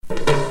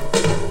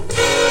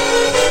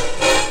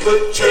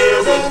the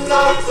chairman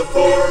of the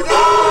board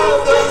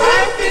of the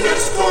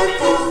Happiness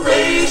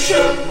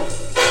Corporation.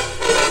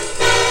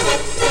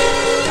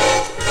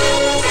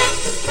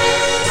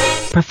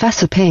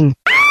 Professor Ping.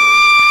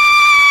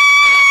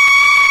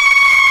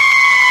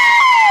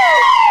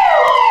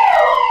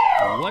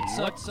 What's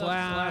up,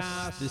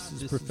 class? This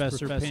is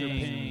Professor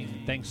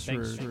Ping. Thanks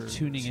for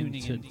tuning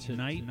in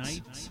tonight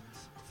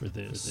for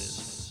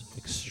this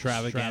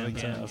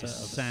extravaganza of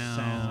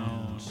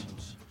sound.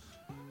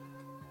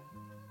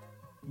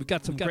 We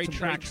got some great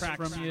tracks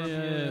from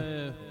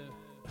you.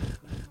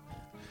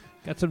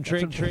 Got some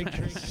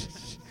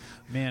tracks.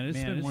 Man, it's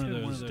been one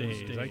of those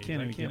days. I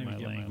can't even get my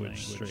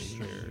language straight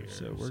here.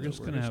 So we're just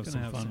going to have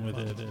some fun with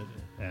it,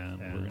 and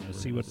we're going to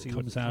see what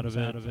comes out of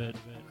it.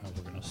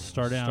 We're going to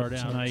start out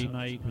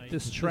tonight with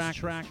this track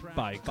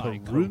by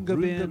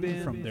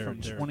Karungabin from their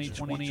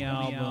 2020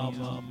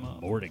 album,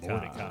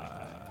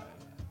 Mordecai.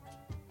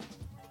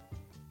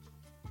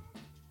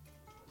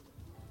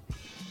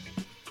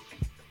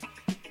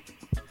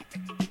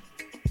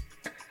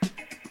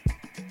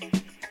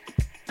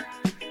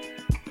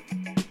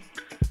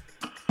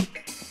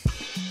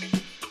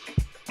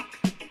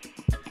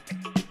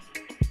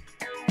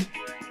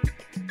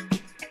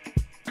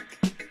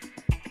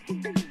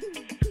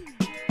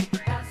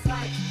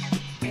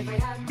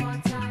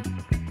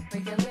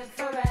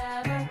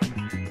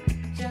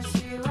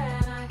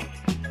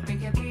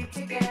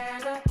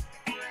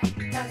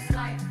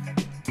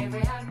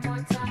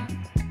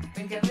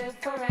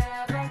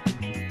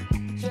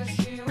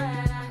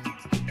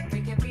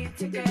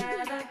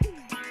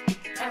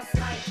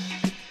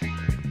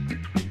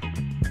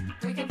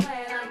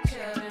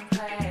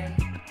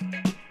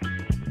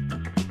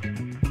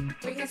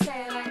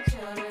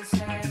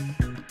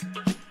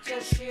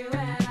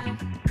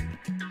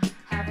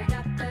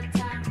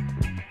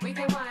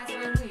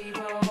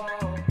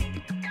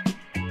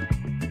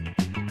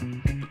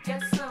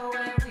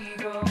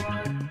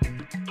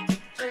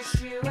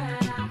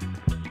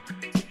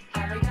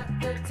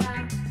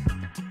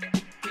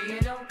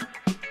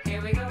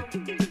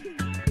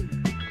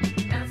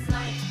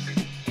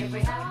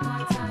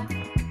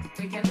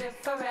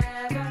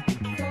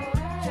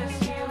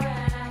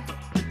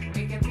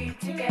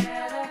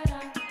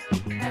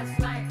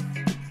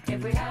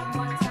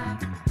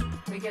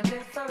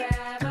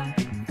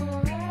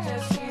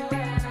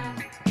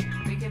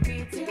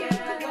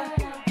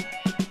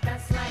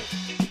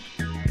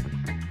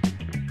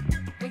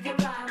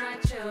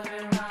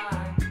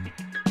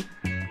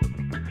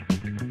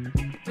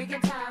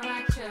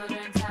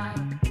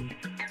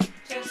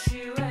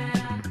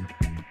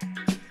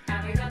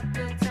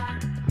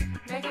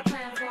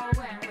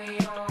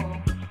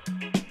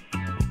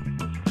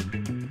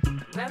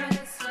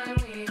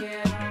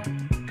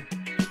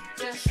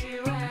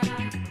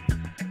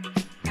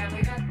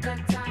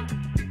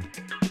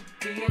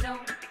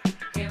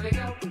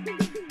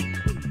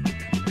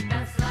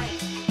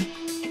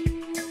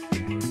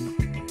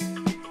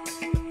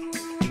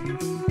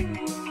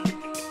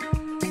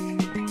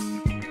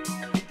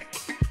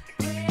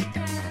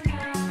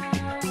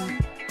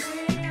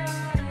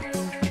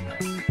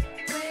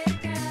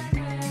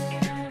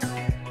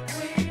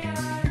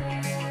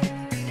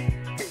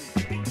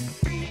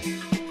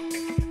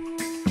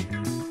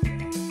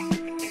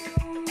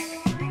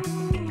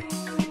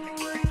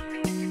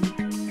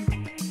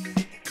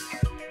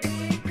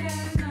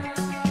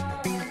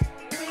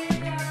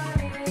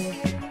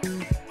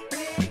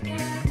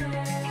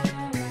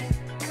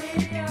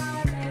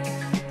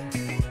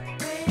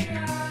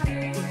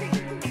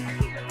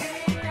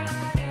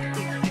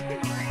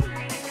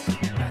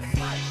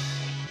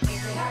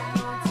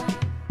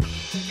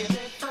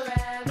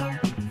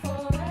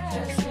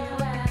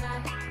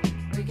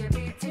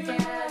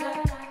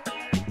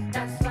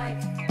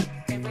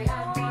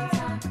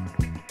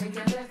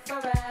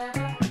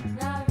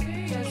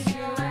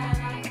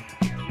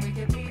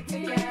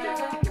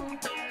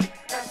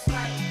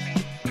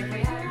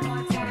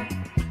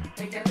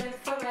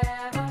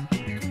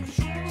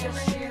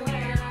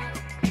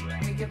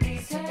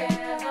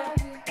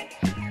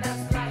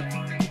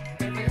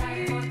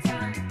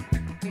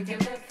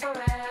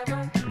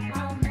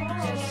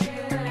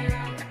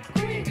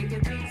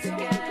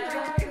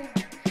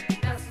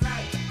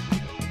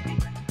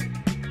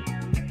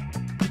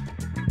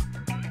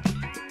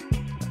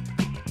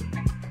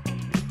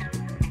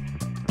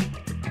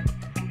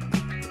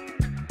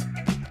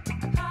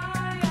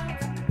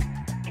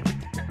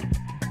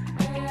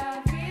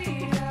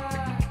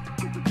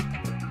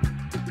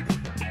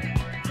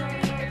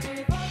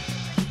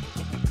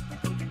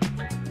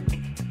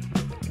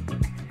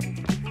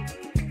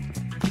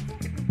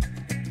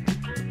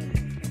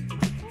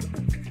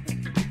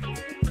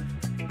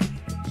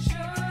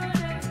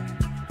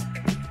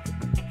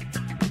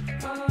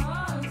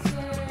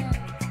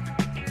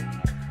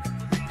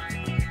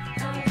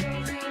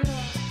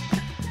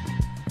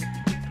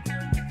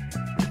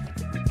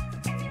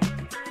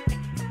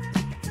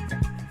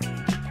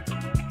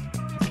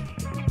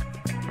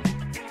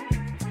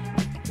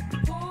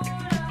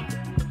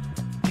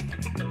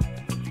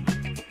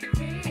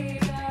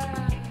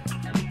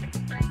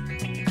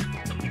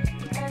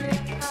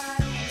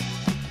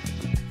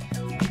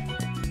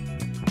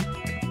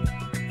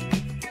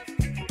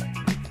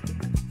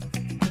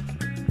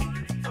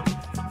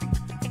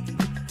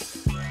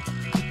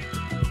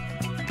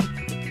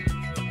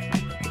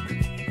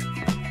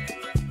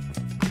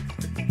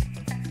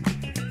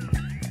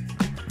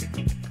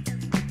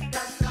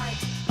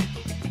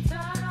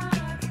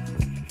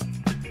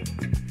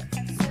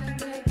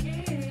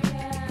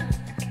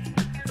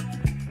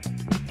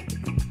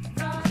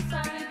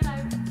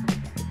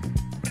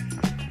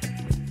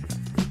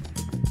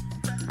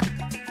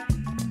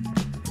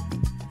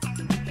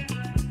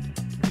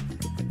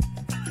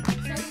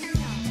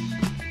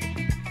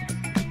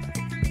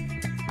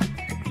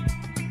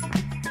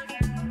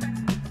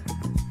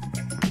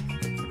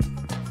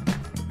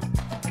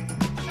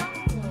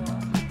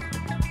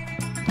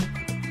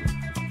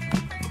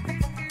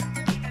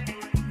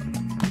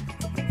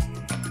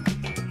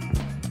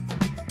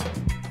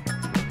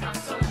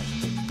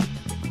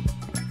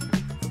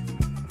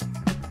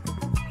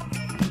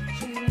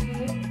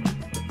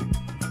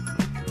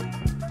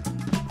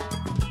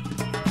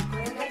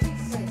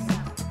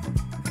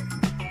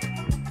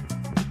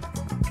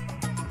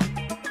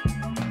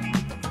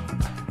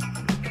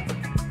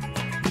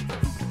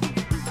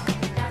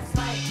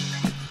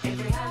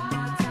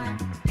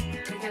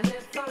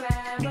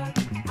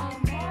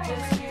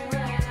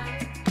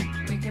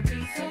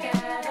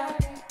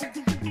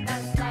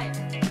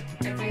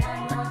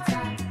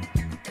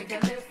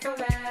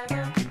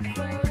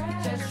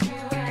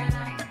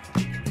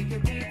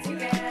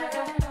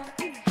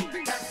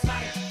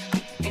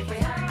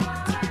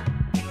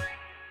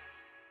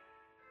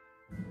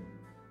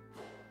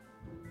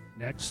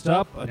 Next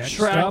up, a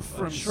track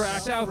from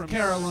South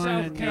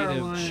Carolina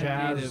native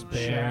Chaz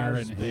Bear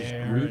and his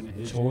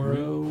group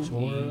Toro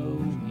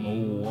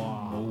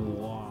Moa.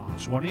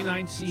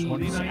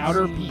 2019's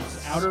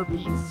Outer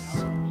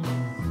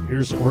Peace.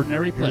 Here's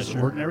Ordinary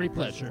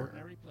Pleasure.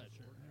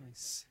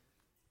 Nice.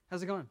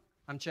 How's it going?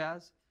 I'm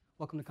Chaz.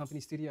 Welcome to Company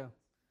Studio.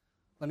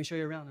 Let me show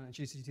you around and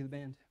introduce you to the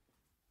band.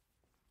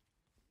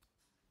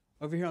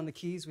 Over here on the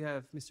keys, we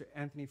have Mr.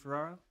 Anthony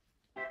Ferraro.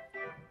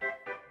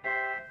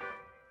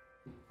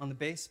 On the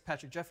bass,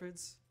 Patrick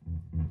Jeffords.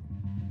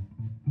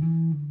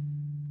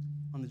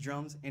 On the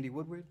drums, Andy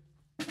Woodward.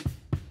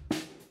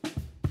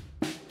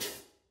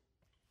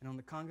 And on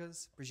the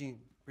congas, Brigitte.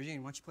 Brigitte,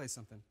 why don't you play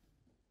something?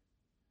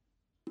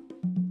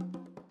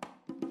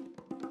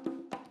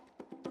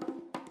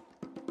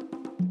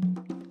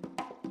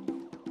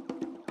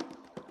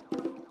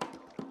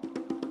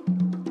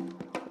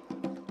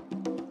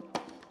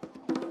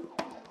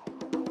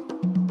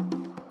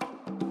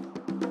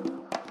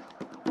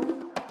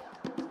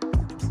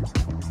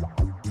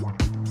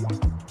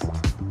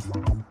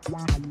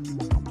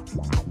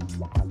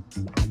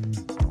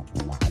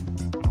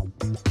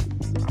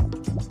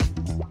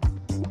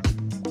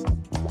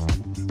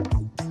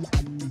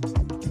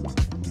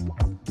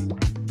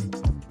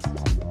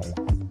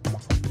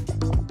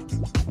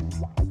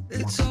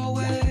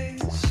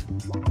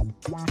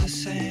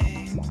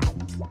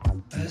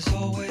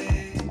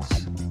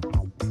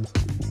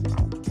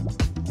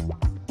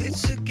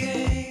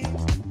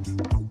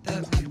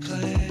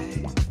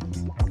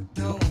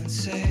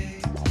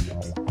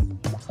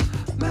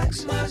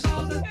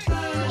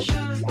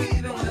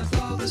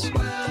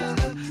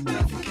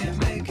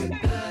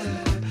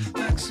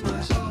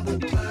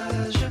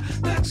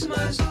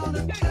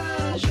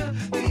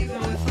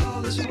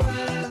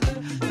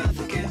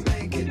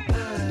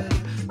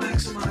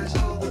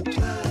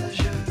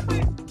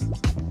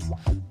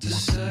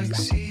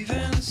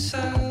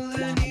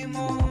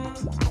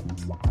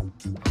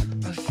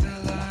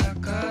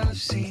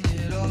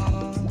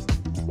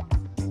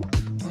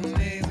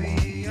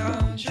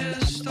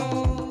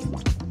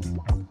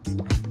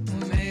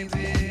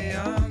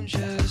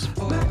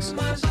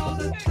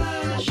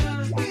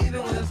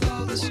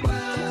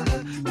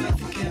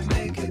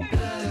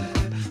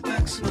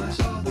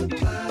 Maximize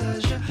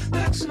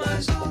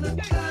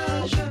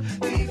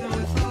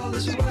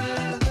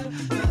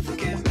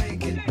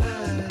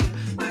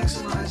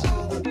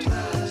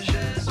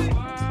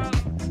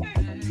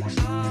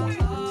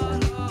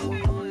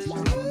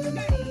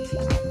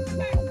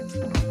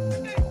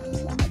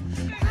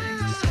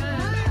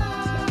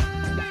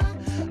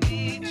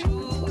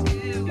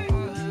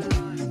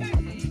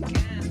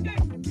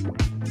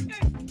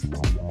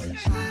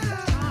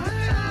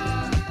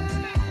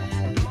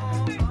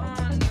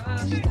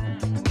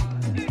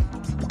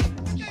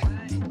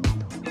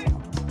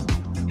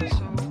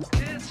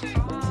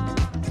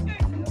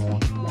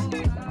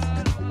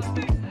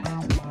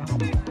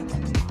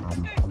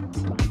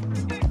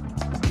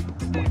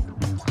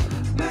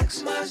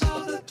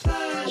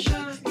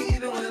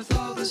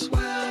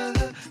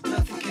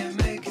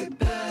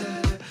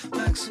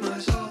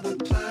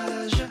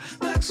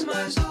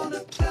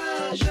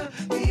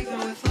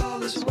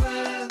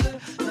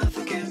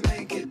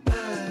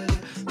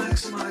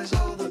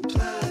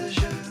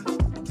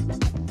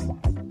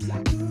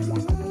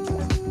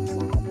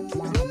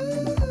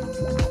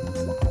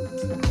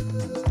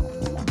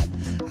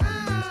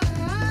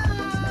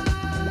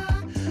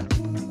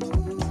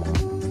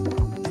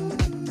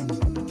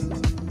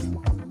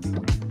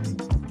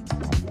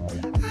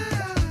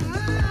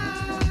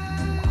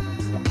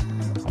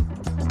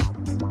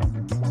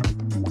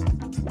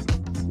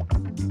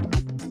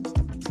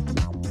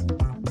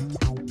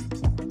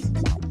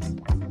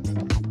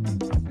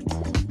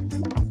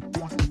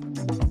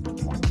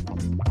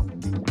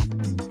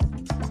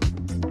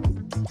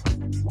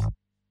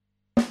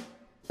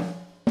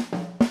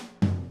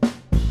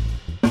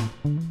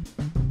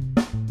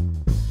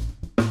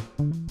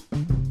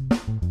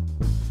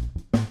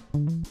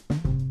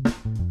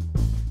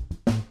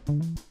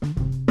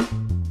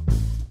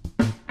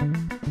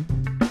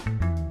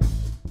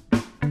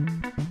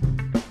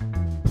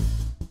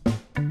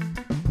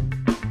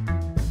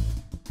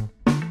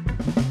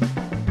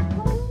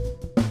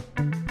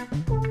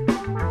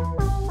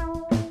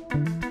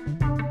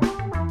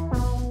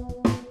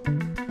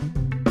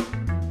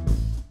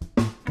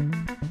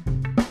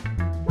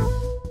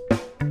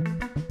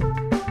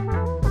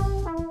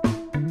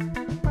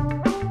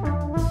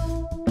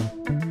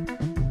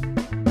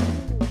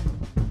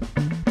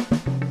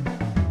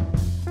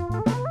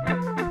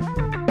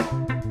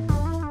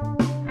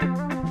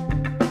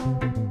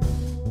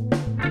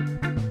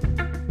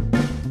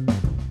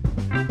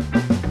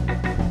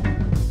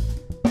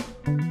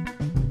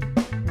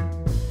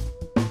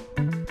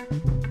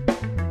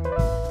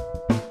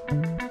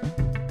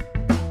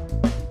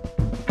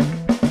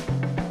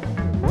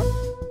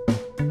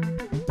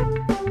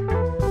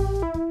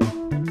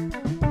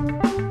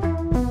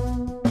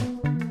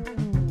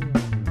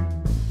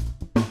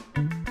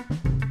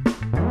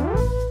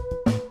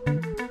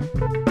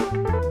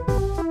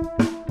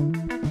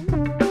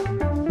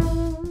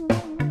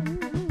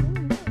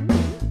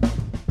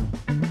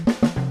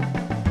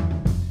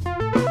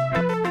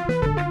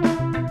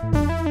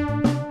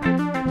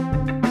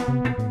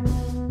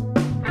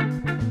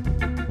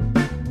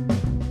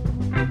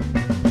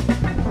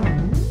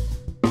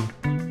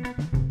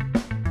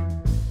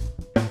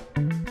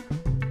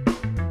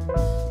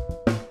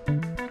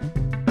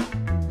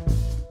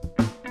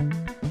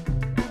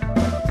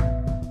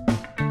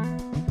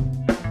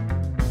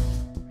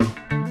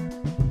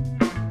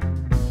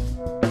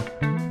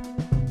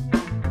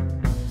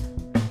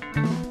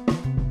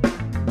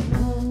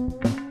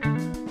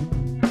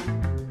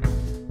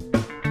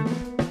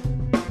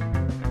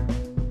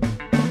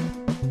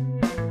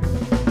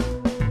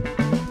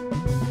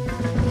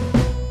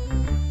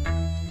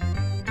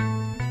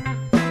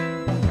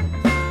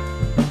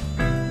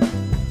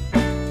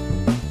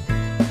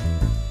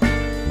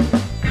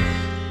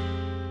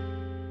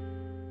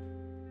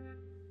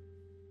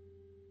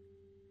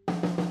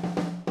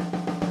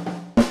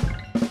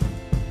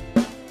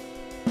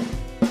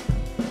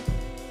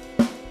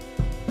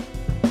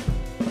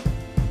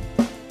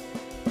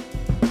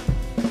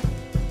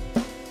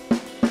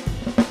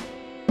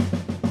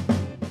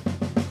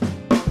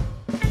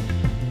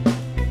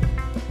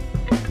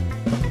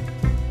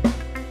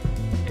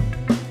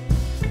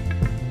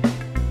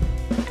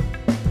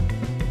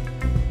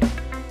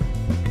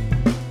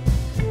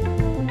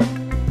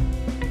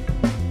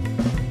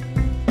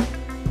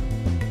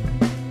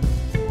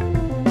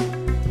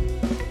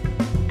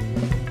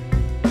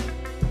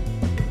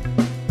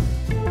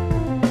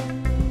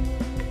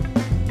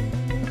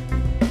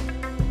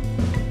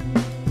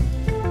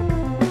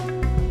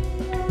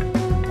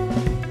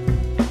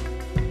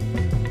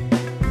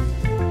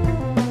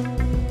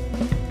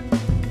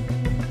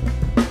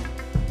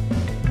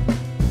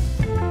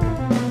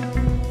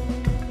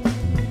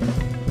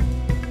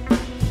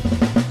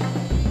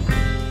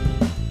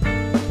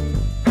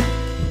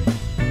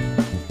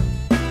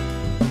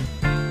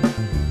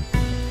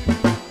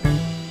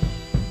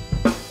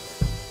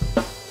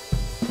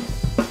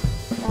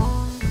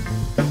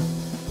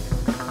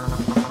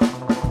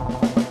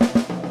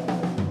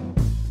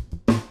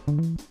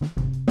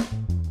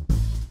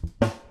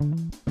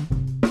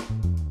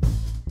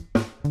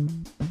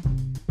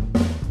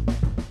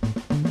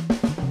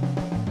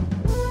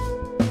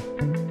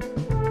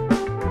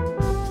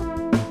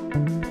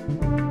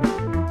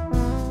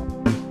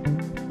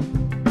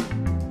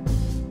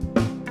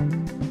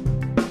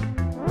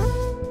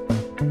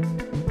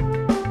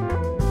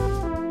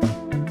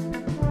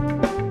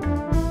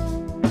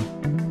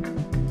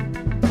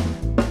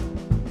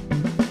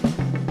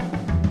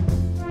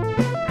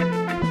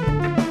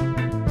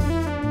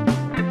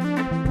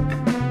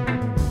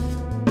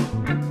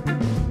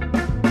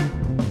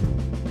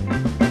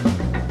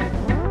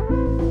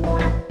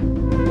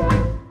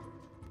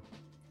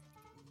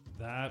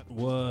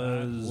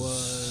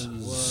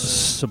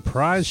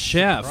Surprise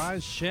Chef.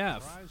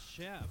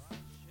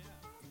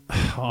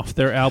 Off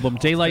their album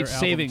Daylight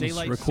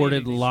Savings,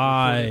 recorded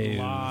live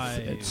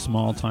at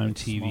Small Time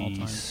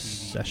TV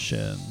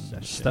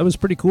Sessions. That was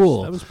pretty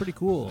cool.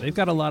 They've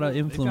got a lot of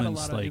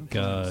influence, like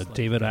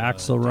David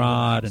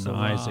Axelrod and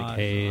Isaac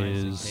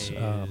Hayes.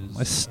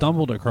 I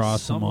stumbled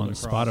across them on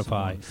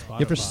Spotify. You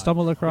ever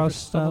stumbled across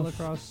stuff?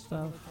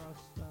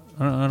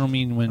 I don't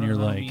mean when you're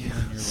like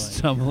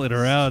stumbling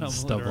around,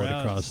 stumbling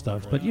across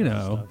stuff, but you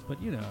know,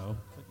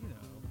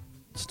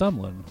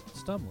 stumbling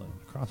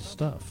across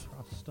stuff.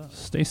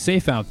 Stay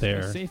safe out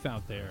there.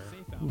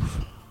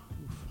 Oof.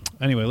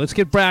 Anyway, let's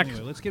get back.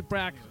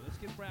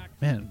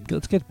 Man,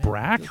 let's get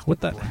back.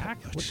 What the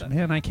heck?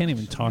 Man, I can't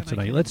even talk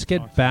tonight. Let's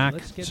get back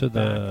to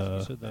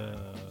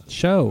the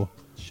show.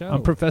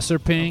 I'm Professor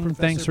Ping.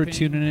 Thanks for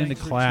tuning in to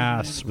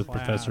class with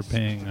Professor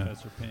Ping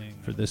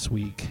for this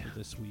week.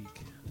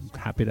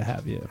 Happy to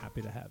have you.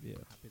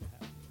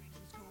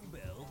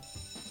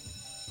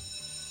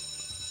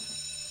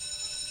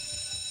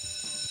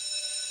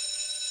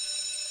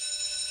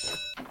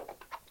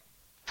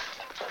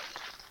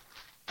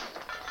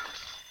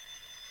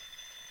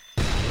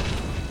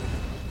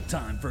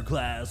 Time for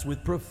class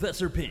with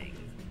Professor Ping.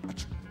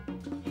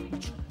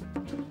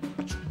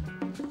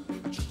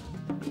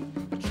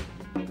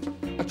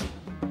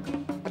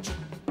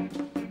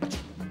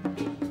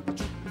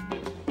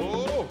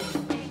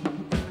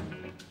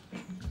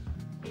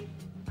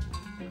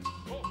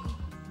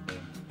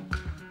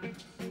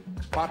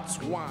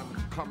 Part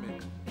 1 coming.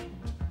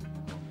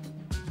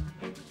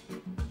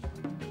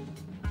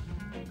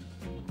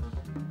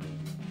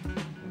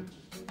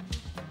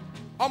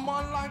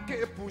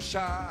 Omolanke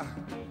pusher,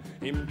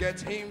 him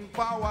get him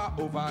power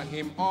over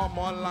him.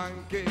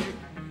 Omolanke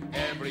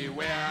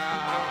everywhere.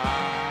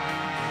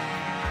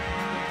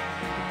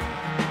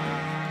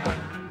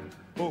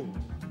 Oh.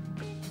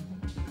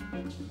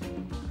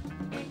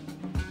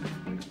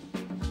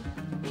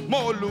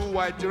 Molu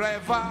white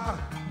driver,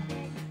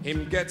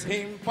 him get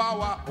him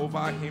power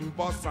over him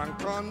boss and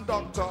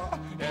conductor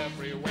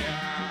everywhere.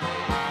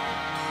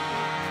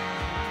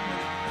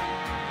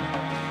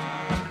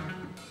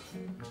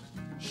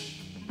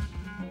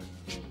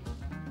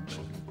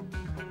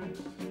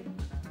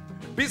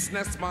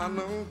 Businessman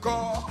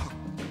uncle,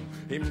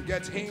 him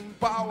get him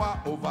power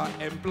over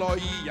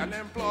employee and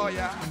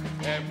employer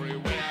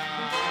everywhere.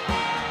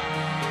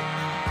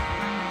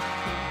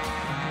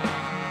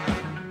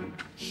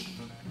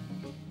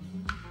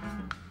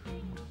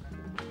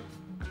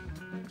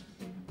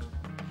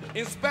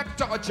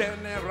 Inspector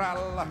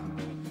General,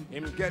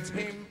 him get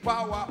him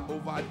power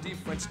over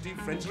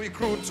different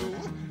recruit too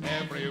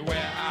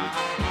everywhere.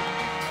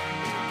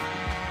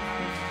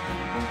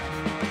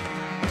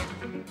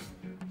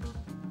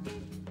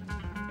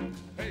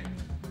 Hey.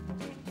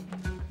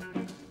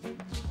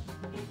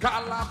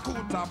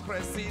 Kalakuta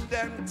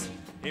president,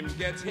 him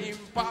get him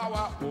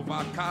power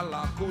over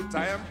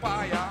Kalakuta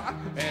empire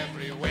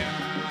everywhere.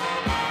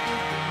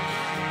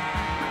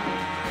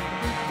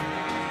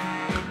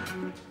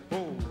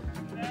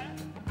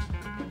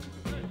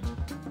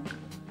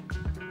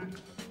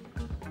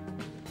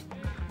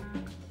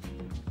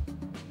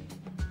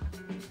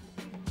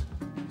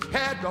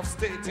 Head of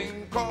state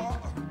in court,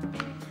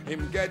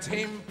 him get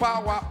him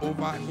power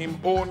over him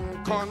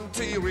own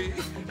country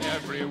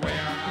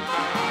everywhere.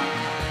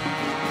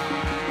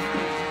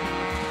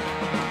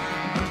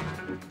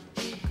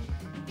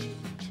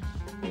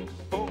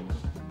 Oh.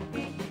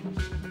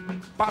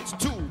 Part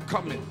 2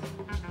 coming.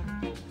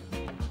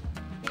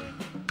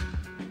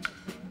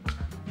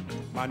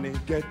 Man, he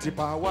get the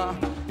power,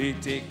 he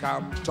take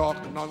talk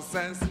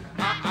nonsense.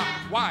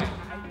 Why?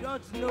 I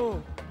don't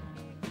know.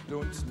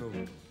 Don't know.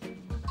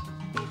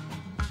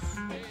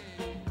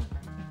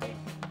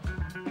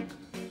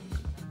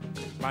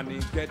 Man, he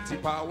get the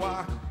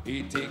power,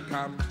 he take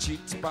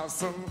cheat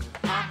person.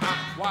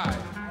 Why?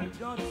 I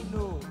don't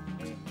know.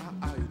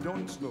 I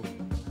don't know.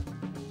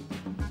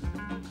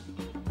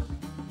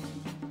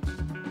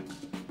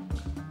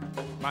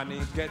 Man, he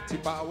get the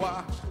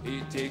power,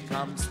 he take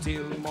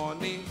steal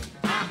money.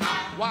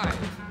 Why?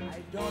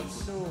 I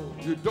don't know.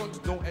 You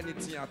don't know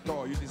anything at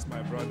all. You this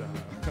my brother.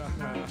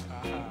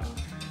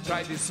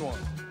 Try this one.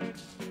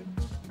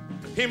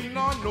 Him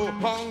not no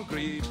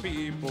hungry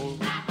people.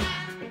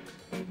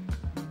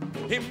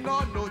 Him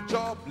not no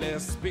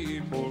jobless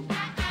people.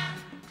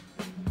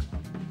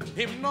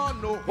 Him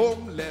not no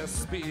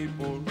homeless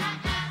people.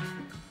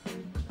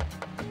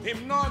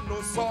 Him not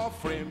no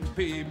suffering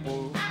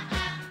people.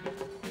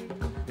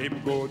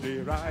 Him go the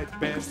ride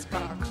best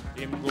car.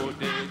 Him go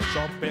the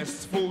chop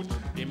best food.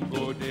 Him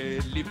go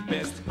the live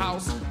best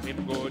house.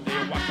 Him go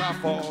the water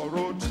for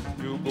road.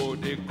 You go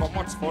the come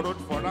out for road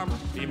for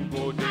him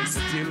go the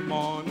steal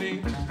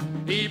money.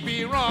 He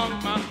be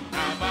wrong man.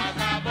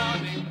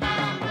 Vagabonding.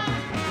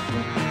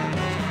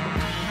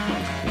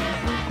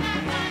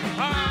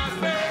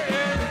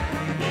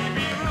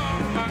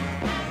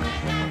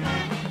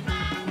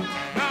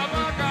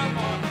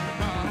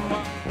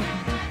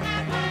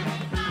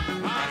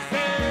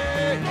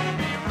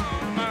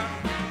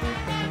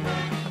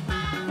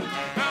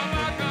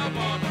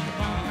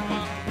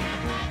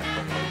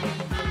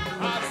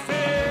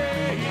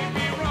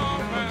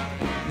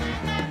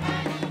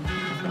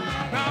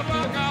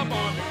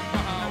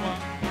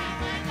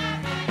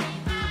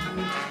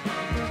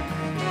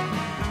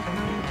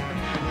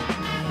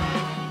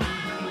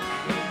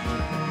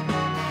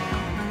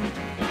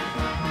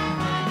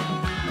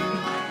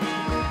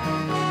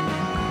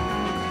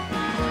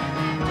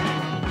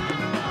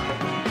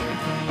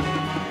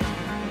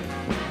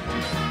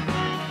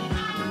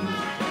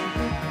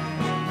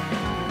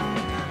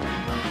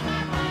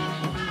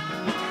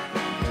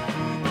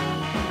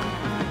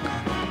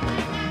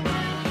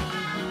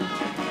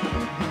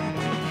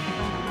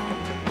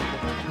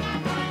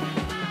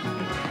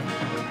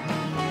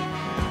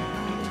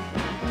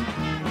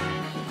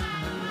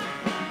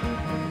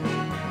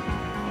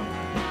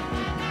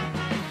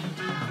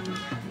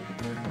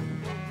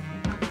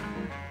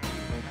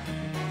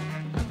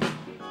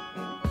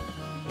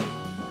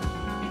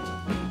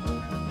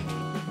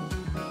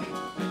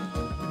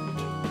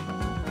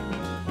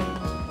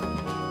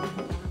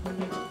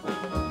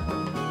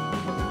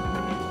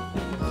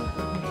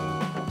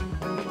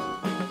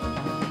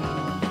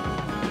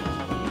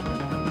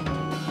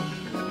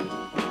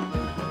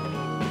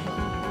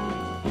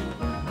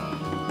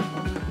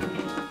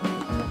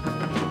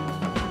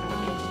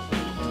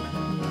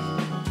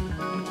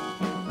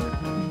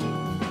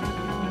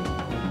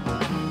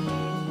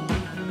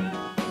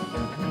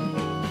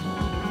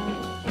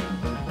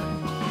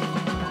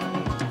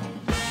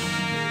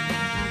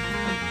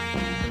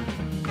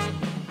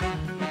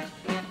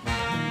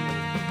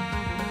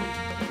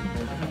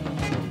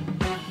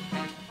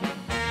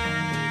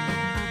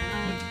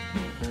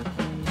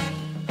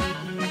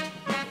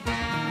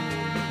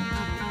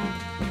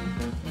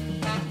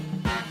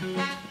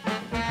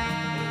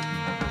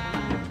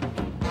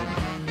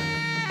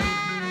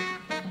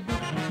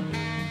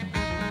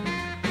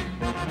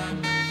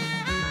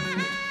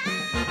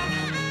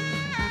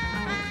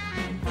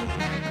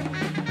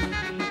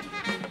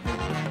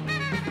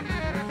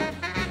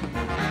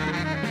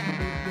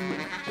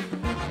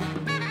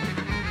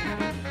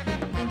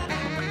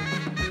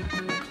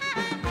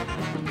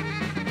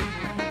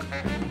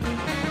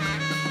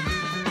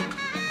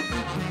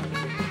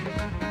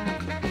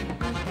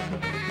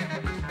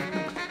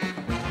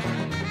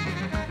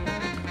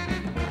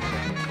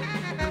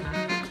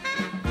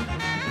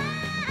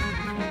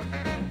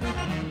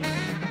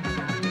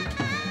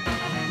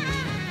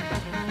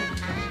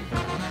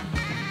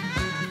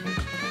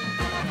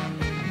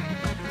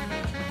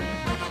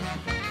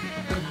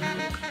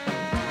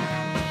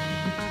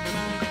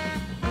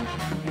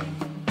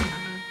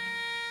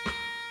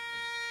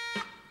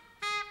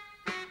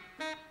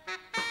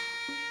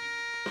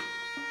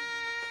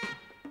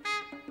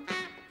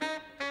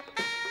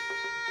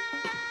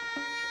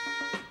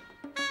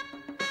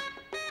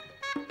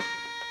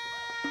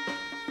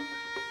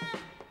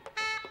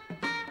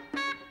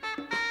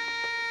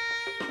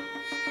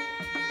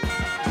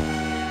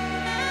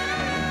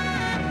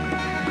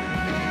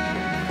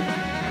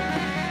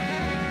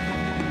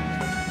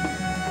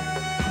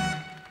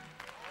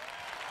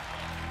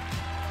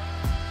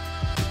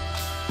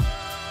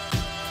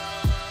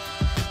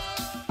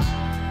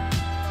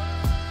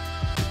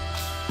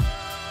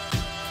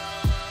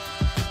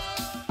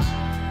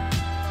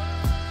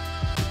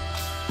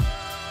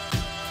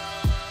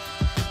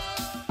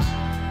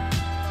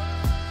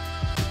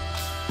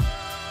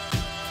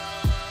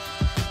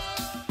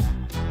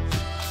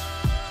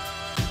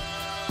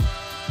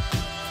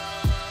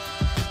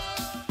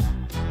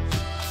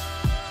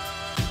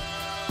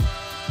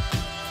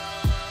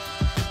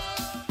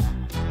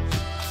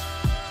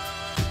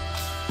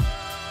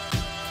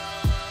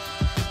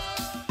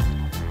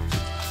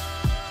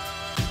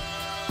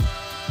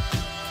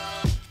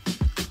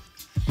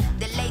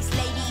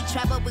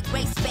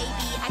 race,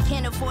 baby. I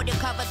can't afford to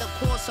cover the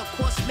course. Of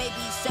course,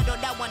 maybe settle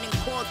that one in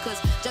court. Cause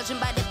judging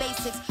by the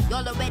basics,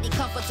 y'all already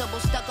comfortable,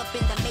 stuck up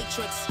in the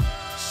matrix.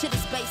 Shit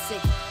is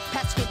basic,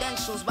 past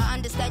credentials, but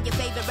understand your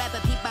favorite rapper,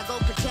 peep my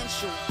gold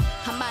potential.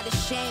 I'm out of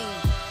shame,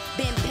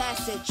 been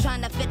past it,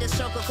 trying to fit the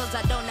circle cause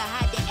I don't know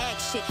how to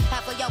act shit.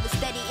 Half of y'all was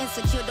steady,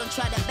 insecure, don't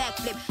try to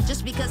backflip,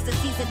 just because the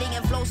seasoning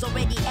and flow's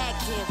already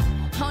active.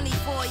 Only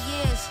 4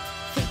 years,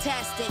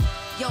 fantastic,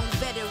 young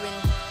veteran,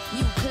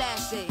 new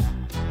classic.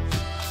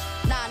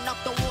 Nah, knock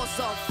the walls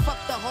off, fuck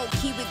the whole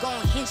key, we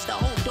gon' hinge the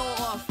whole door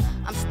off.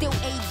 I'm still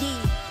AD,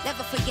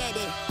 never forget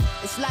it,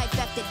 it's life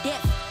after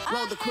death,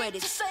 roll the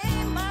credits.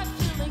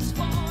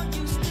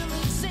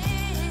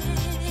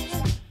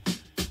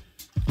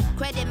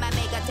 Credit my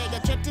maker, take a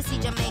trip to see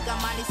Jamaica.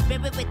 Molly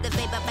spirit with the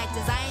vapor, back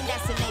to Zion,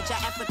 that's the nature.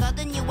 Africa,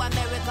 the new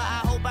America,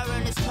 I hope I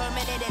earn this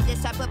permanent. And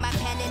this I put my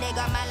pen in it,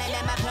 got my land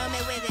and my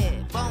permit with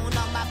it. Bone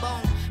on my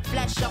bone,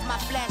 flesh off my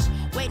flesh.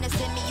 Greatness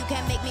in me, you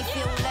can't make me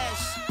feel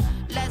less.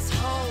 Let's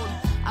hold,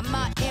 I'm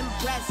not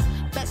impressed.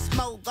 Best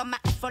smoke, got my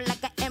afro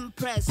like an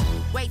empress.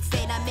 Great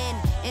state I'm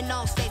in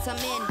all states I'm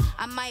in.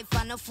 I might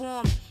find a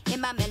form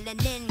in my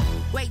melanin.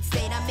 Great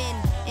state I'm in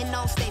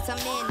all states I'm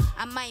in.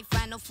 I might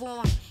find a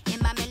form in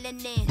my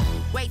melanin.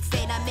 Great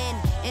state I'm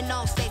in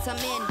all states I'm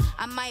in.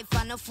 I might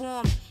find a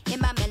form in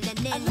my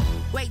melanin.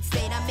 Great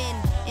state I'm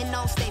in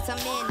all states I'm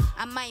in.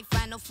 I might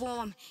find a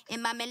form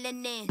in my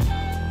melanin.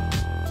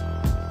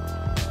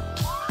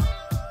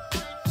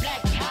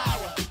 Black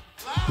power.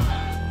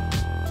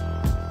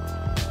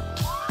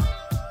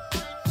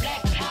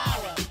 Black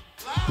power.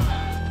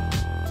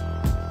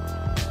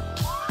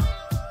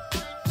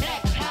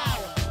 Black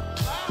power.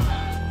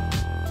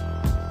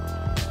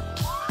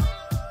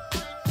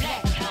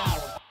 Black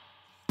power.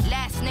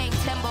 Last name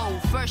Tembo,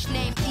 first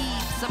name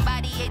Eve.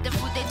 Somebody ate the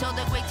food they told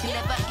the great to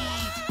never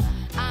eat.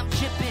 I'm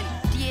dripping,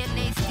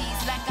 DNA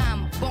steez like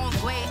I'm born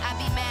gray. I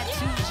be mad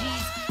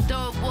 2Gs.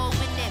 Third war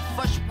in it,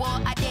 first war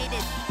I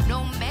dated.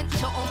 No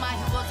mentor, all my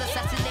heroes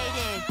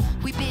assassinated.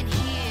 We been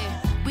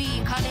here,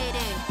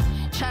 reincarnated.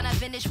 Tryna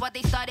finish what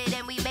they started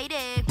and we made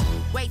it.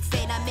 Great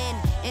state I'm in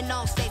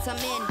all states I'm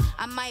in.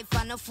 I might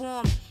find a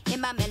form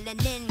in my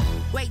melanin.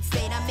 Great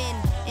state I'm in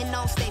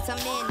all states I'm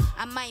in.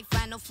 I might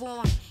find a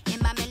form in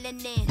my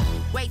melanin.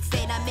 Great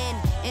state I'm in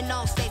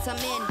all states I'm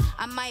in.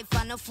 I might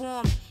find a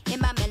form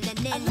in my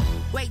melanin.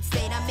 Great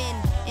state I'm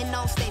in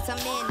all states I'm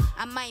in.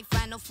 I might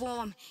find a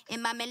form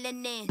in my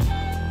melanin.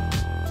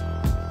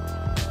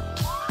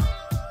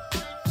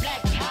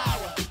 Black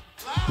power.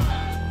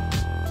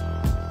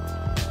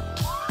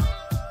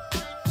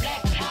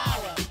 Black power. Black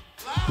power.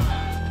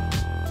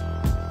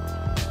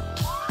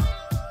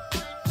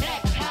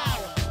 Black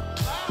power.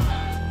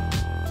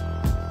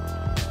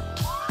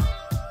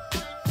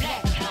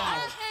 I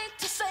hate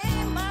to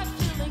say my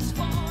feelings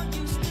for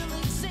you still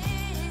exist.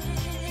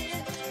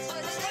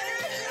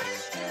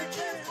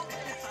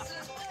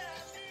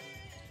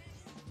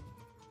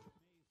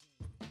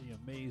 The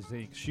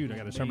amazing, shoot, I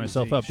gotta turn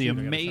myself up. The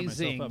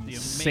amazing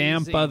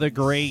Sampa the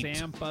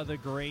Great.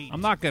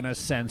 I'm not gonna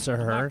censor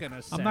her.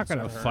 I'm not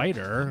gonna fight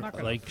her.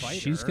 Like,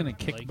 she's gonna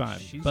kick my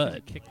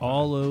butt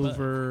all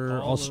over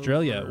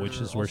Australia,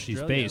 which is where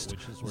she's based.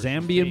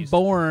 Zambian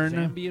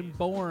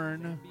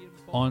born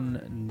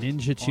on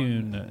Ninja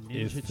Tune.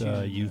 If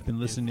you've been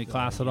listening to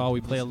class at all,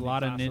 we play a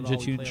lot of Ninja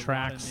Tune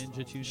tracks.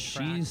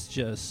 She's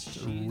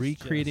just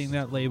recreating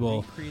that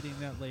label.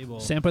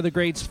 Sampa the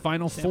Great's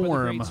Final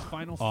Form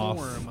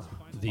off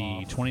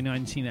the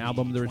 2019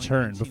 album The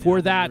Return.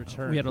 Before that,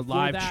 we had a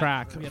live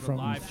track from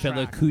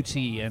Fela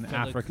Kuti and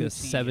Africa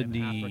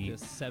 70,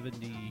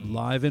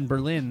 live in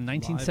Berlin,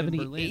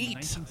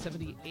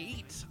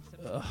 1978.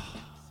 Ugh.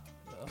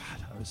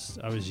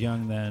 I was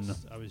young then.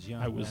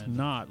 I was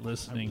not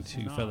listening to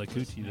Fela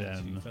Kuti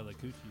then.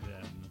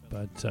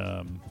 But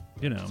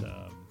you know,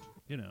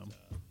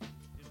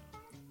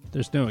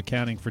 there's no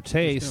accounting for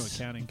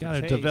taste. Got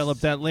to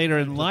develop that later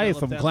in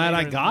life. I'm glad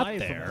I got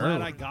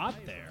there.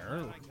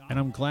 And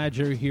I'm glad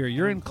you're here.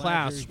 You're in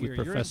class with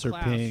Professor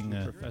Ping,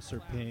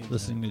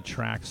 listening to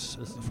tracks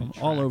from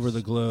all over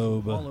the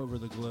globe.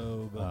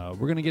 We're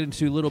going to get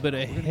into a little bit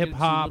of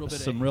hip-hop,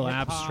 some real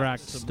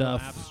abstract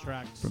stuff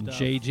from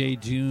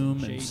JJ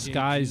Doom and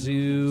Sky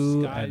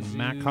Zoo and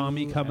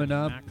Makami coming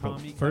up.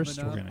 But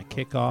first, we're going to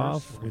kick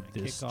off with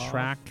this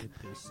track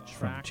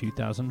from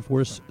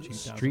 2004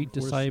 Street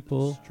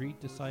Disciple,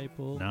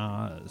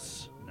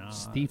 Nas,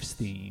 Steve's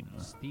Theme.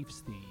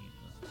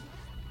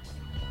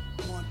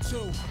 1,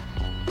 2.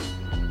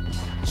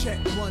 Check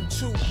 1,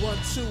 2, 1,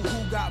 2.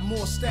 Who got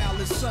more style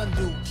than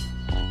Sundu?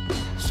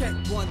 Check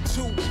 1,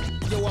 2.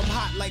 Yo, I'm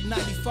hot like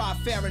 95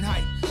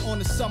 Fahrenheit. On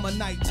a summer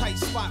night, tight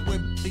spot where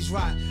these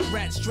ride.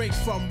 Rats straight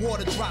from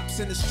water drops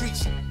in the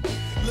streets.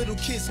 Little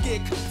kids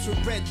scared cops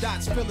with red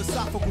dots.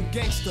 Philosophical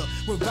gangster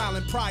with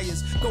violent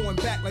priors. Going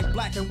back like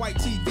black and white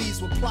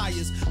TVs with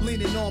pliers.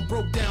 Leaning on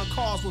broke down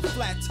cars with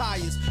flat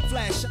tires.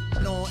 Flash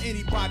on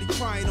anybody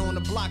trying on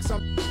the blocks.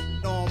 I'm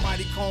on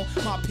mighty cone.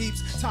 My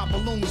peeps top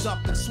balloons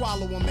up and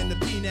swallow them in the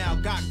P-now.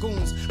 Got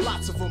goons,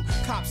 lots of them.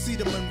 Cops see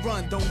them and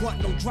run, don't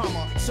want no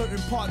drama.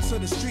 Certain parts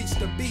of the streets,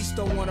 the beast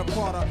don't want a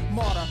part of.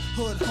 Martyr,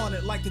 hood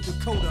haunted like the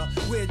Dakota,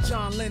 where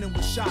John Lennon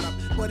was shot up.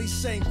 But he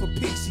sang for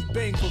peace, he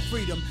banged for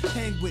freedom.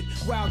 Hang with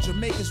wild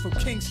Jamaicans from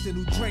Kingston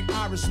who drink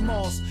Irish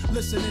Moss.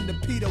 Listening to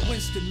Peter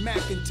Winston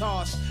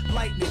McIntosh.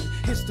 Lightning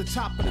hits the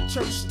top of the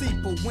church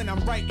steeple when I'm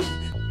writing.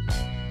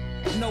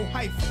 No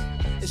hyphen,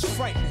 it's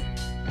frightening.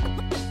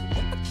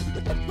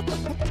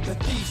 The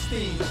thief's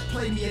theme,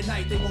 play me at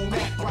night, they won't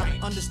act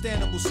right.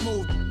 Understandable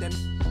smooth, then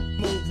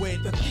move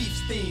with. The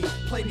thief's theme,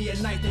 play me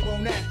at night, they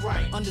won't act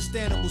right.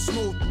 Understandable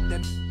smooth,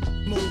 then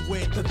move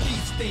with. The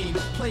thief's theme,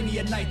 play me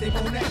at night, they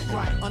won't act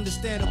right.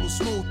 Understandable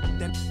smooth,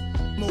 then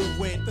move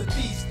with. The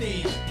thief's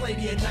theme, play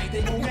me at night,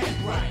 they won't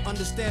act right.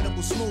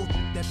 Understandable smooth,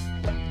 then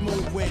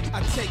move with.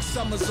 I take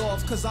summers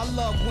off cause I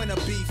love winter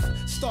beef.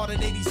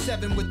 Started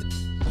 87 with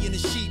the in the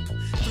sheep.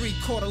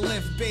 3/4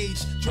 length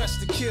beige,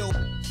 dressed to kill.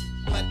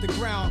 At the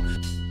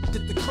ground,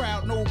 did the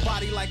crowd,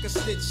 nobody like a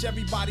stitch.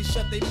 Everybody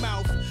shut their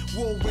mouth.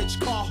 Woolrich,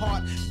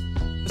 Carhartt,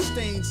 the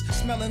stains,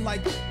 smelling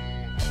like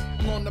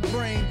on the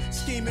brain.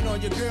 Scheming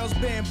on your girls,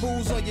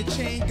 bamboos on your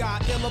chain.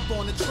 Got ill up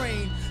on the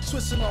train.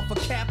 Twisting off a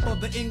cap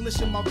of the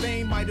English in my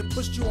vein. Might have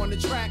pushed you on the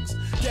tracks.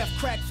 Deaf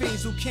crack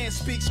fiends who can't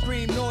speak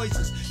scream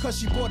noises. Cause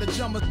she bought a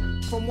jumper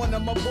from one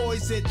of my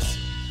boys. It's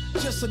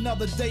just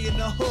another day in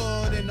the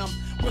hood, and I'm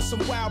with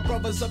some wild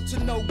brothers up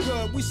to no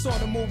good. We saw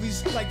the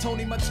movies like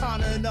Tony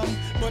Montana and them,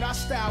 but our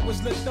style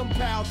was let them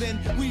pal, then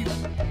we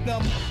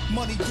them.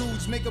 Money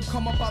dudes make them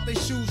come up out their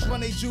shoes, run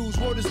they Jews,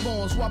 word is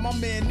bonds, while my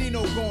man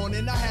Nino gone,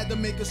 and I had to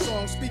make a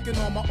song speaking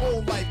on my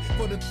old life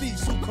for the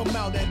thieves who come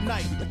out at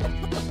night.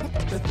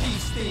 The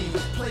thief's theme,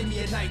 play me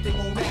at night, they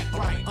won't act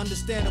right.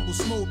 Understandable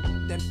smooth,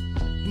 then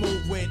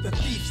move with. The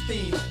thief's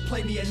theme,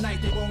 play me at night,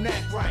 they won't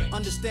act right.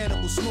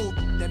 Understandable smooth,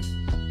 then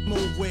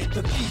move with.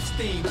 The thief's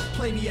theme,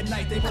 play me at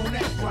night, they won't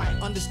act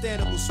right.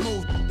 Understandable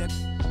smooth, then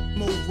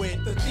move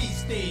with. The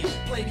thief's theme,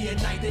 play me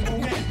at night, they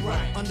won't act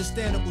right.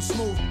 Understandable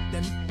smooth,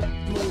 then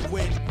move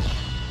with.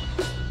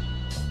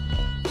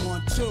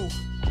 1 2.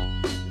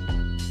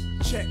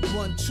 Check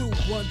 1 2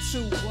 1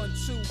 2 1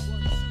 2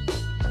 1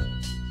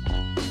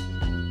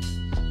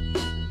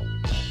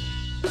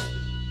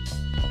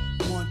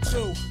 2. 1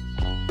 2.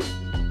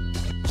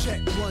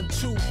 Check 1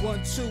 2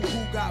 1 2.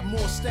 Who got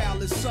more style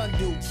than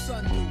Sundu?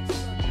 Sundu.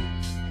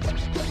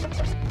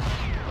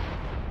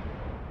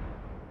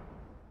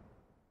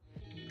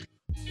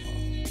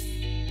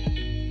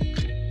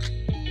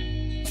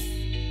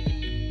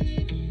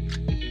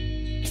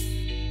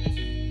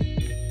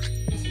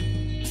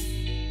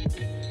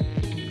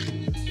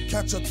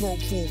 Catch a throat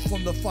full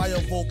from the fire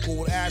vocal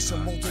with ash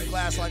and molten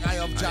glass like I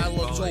am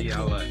Jala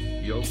Joko.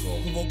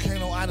 The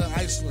volcano island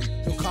Iceland,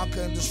 he'll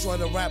conquer and destroy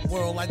the rap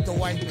world like the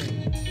white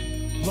man.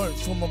 Learned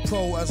from a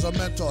pro as a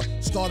mentor,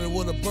 started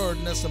with a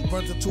bird nest and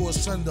burnt it to a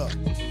cinder.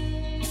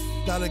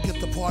 That'll get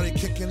the party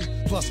kicking,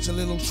 plus your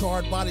little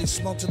charred body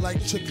smelted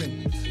like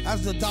chicken.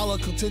 As the dollar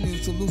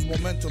continues to lose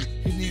momentum,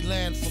 he need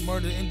land for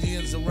murdered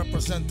Indians to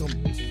represent them.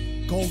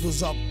 Gold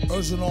is up,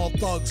 urging all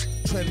thugs,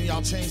 trading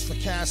y'all change for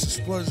cash and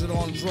splurging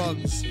on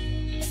drugs.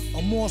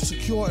 A more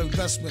secure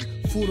investment,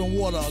 food and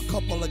water, a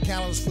couple of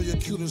gallons for your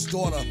cutest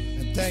daughter.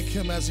 And thank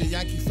him as a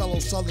Yankee fellow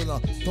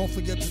Southerner. Don't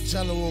forget the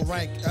general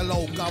rank,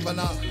 hello,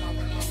 Governor.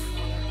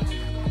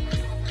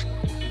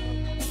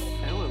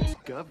 Hello,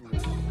 Governor.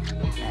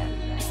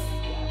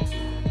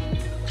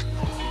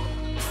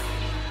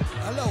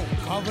 Hello,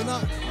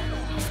 Governor.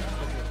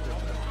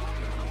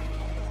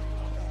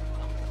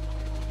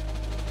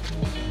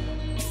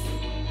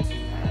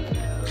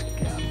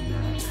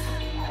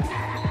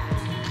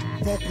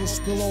 Vocals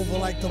spill over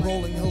like the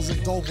rolling hills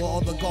of Dover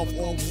or the Gulf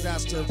Oil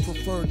disaster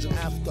preferred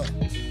after.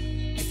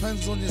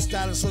 Depends on your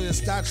status or your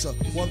stature,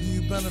 whether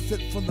you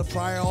benefit from the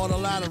prior or the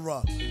latter.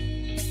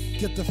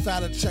 Get the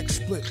fatter check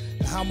split,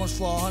 and how much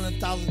for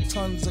 100,000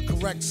 tons of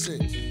correct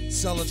sit?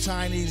 Sell a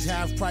Chinese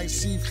half-price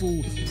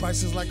seafood,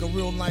 prices like a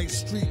real nice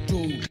street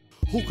dude.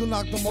 Who can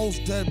knock the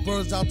most dead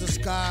birds out the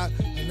sky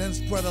and then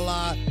spread a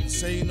lie and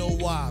say you know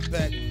why?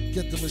 Bet.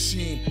 Get the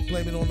machine,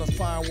 blame it on the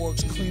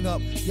fireworks, clean up.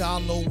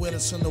 Y'all know where to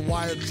send the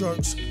wire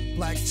jerks.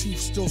 Black teeth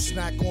still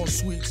snack on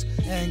sweets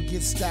and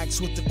get stacks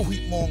with the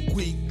Queet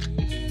Monguit.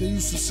 They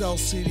used to sell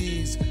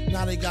CDs,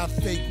 now they got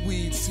fake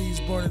weed.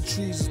 Seeds burning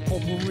trees is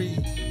potpourri.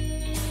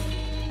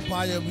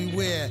 Buyer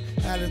beware,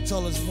 had to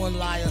tell us one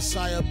liar,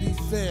 sire be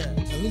fair.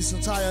 At least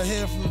untie her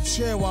hair from the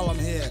chair while I'm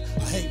here.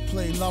 I hate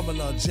play loving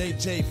her,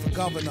 JJ for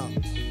governor.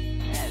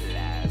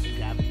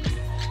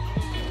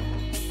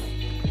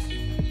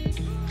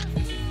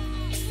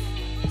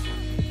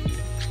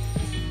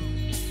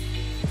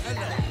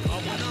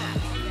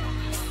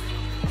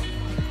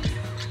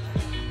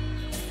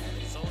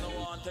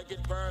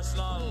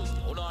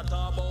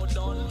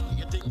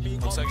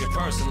 Don't take it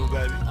personal,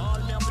 baby.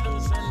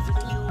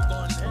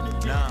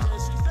 Nah.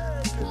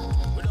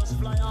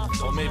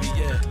 Or maybe,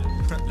 yeah.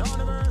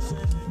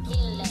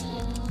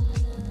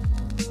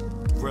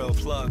 Real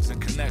plugs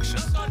and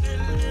connections.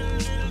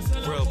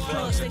 Real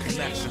plugs and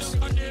connections.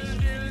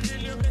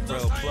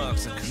 Real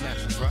plugs and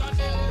connections, right?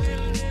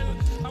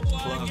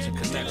 Plugs and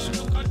connections.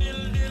 Plugs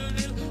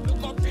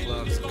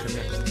and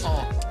connections.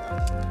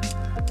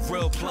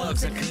 Real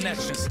plugs and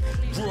connections.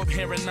 Grew up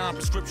hearing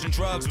non-prescription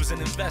drugs was an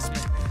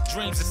investment.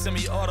 Dreams are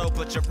semi-auto,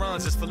 but your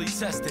runs is fully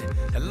tested.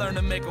 And learn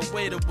to make a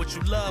way to what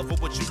you love or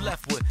what you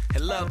left with.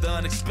 And love the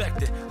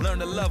unexpected. Learn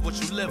to love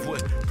what you live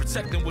with.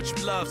 Protecting what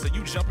you love so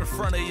you jump in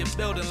front of your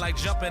building like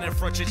jumping in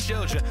front of your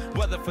children.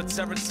 Whether for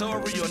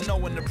territory or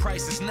knowing the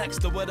price is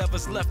next, or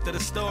whatever's left of the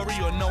story,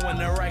 or knowing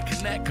the right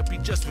connect could be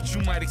just what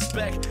you might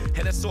expect.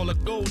 And it's all a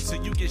goal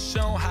till you get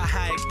shown how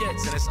high it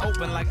gets. And it's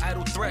open like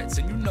idle threats,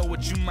 and you know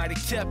what you might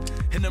have kept.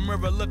 In the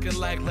mirror looking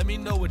like, let me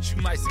know what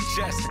you might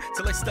suggest.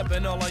 Till they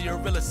stepping all on your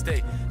real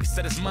estate. You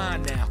said it's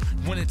mine now.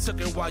 When it took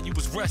it while you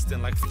was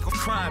resting, like fuck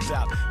crying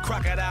about.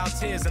 Crocodile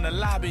tears in the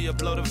lobby or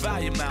blow the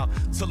volume out.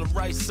 Till the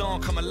right song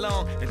come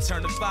along and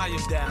turn the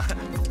volume down.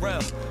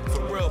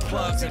 For real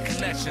plugs and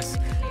connections.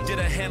 Get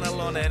a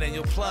handle on that and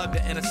you'll plug the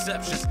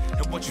interceptions.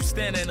 And what you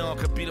standing on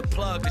could be the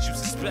plug that you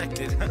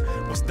suspected.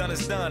 What's done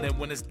is done, and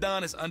when it's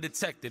done, it's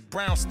undetected.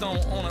 Brownstone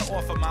on and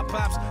off of my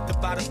pops to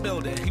buy the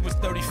building. He was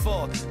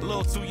 34, a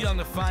little too young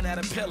to find that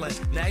appealing.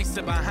 Now he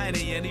sit behind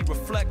it and he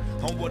reflect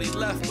on what he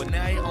left. But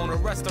now he own a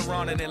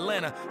restaurant in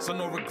Atlanta, so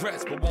no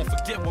regrets, but won't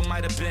forget what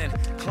might have been.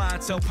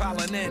 Clientele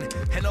piling in,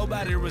 and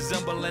nobody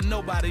resembling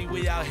nobody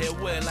we out here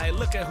with. Like,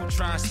 look at who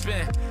trying to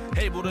spin.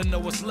 Able to know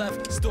what's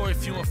left. Story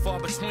few and far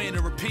between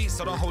to repeat,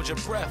 so don't hold your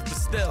breath. But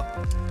still,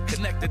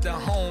 connected to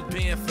home,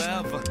 being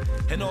forever.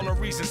 And all the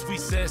reasons we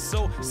said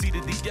so,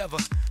 seated together.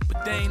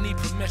 But they ain't need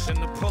permission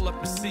to pull up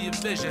and see a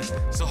vision.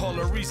 So all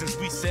the reasons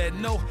we said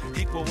no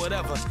equal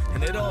whatever.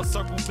 And it all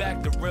circled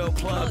back to real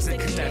plugs and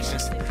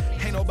connections.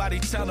 Ain't nobody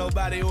tell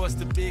nobody what's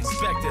to be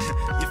expected.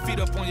 Your feet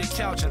up on your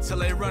couch until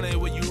they run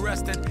in where you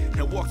resting.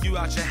 And walk you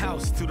out your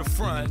house to the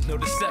front, no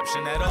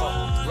deception at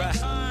all. Right?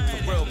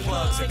 For real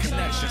plugs and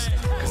connections.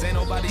 Cause ain't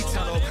nobody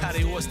tell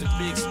nobody what's to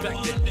be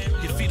expected.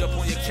 Your feet up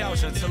on your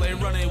couch until they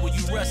run in where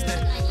you resting.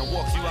 And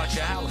walk you out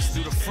your house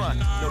to the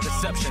front, no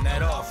deception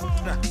at all.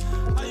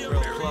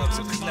 Real plugs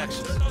and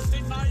connections.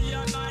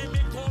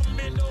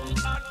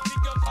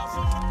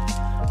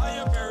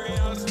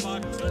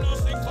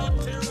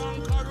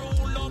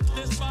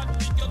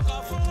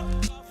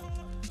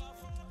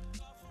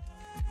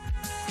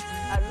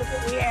 Look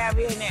what we have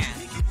here now.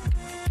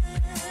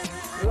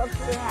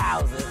 Luxury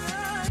houses.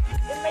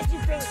 It makes you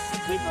think the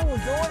people who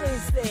are doing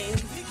these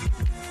things,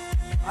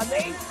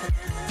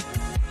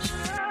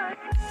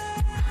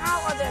 how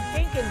are their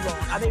thinking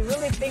going? Are they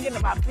really thinking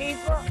about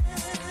people?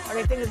 Or are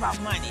they thinking about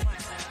money?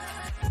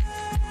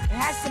 It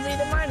has to be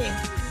the money,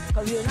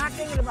 because you're not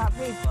thinking about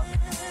people.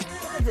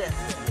 Look at this.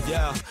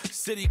 Yeah.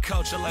 City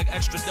culture like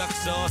extra duck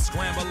sauce.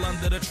 Scramble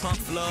under the trunk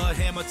floor.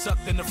 Hammer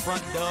tucked in the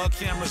front door.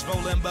 Cameras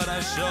rolling but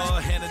unsure.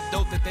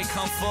 Antidote that they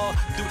come for.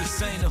 Do the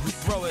same to who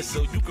throw it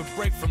so you can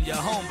break from your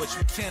home, but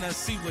you can't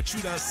unsee what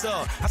you done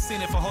saw. I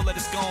seen it for whole that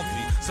it's gon'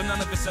 be, so none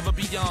of it's ever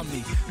beyond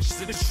me. She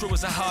said it's true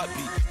as a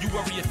heartbeat. You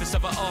worry if it's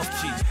ever off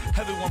key.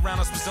 Everyone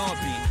around us was on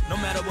beat. No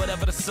matter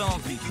whatever the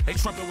song be. They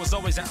trumpet was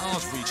always in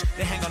arm's reach.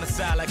 They hang on the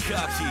side like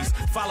car keys.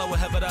 Follow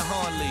wherever the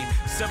horn lead.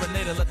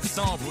 Serenader, let the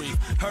song breathe.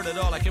 Heard it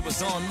all like it was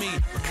on me,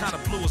 but kinda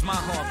blue was my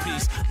horn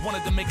piece.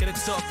 Wanted to make it a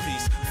talk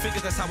piece.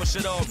 Figured that's how it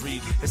should all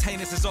read. As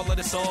heinous as all of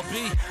this all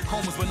be,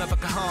 homers will never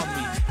can harm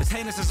me. As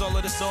heinous as all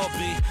of this all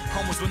be,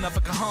 homers will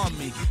never can harm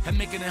me. And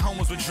making it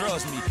homers what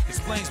draws me.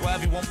 Explains why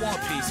everyone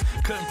want peace.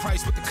 Couldn't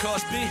price what the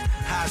cost be.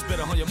 Highs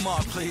better on your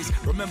mark, please.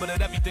 Remember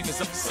that everything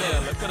is up for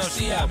sale. Look at us,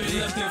 see, I've been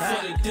looking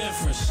for the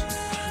difference.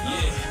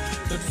 Yeah,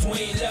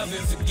 between love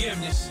and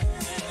forgiveness.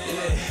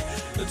 Yeah,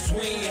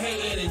 between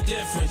hate and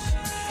indifference.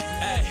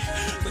 Ay,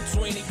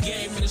 between the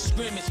game and the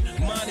scrimmage,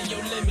 minding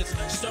your limits,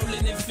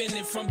 stolen and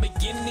fending from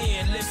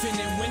beginning, living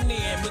and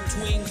winning,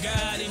 between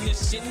God and the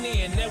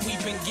sinning that we've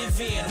been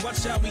given.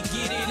 Watch how we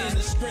get it in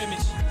the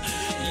scrimmage.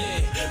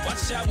 Yeah,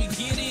 watch how we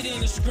get it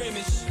in the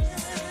scrimmage.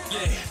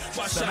 Yeah,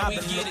 watch how we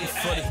get it.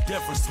 For the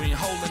difference between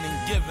holding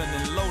and giving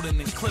and loading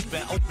and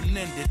clipping,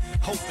 open-ended,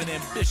 hoping,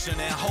 ambition,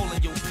 and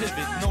holding your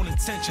pivot. Known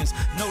intentions,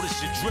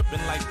 notice you're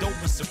dripping like dope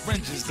and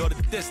syringes. Or the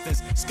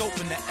distance,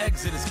 scoping the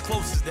exit as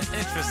close as the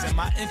interest. And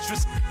my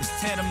interest is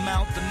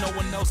tantamount to no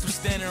one else who's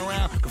standing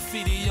around.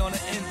 Graffiti on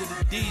the end of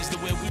the D's, the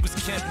way we was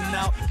camping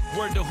out.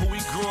 Word to who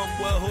we grew up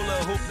with,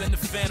 hula hoop in the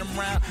phantom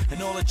round.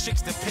 And all the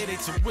chicks that pay their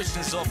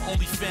tuitions off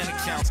only fan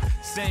accounts.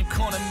 Same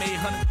corner made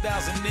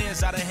 100,000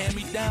 years out of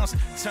hand-me-downs.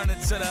 Turn it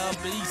to the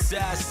upper east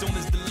side as soon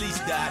as the lease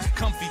died.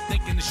 Comfy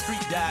thinking the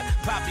street died.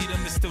 Poppy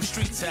them is still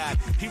street tied.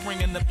 He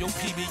ringing up your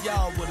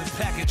PBR with a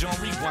package on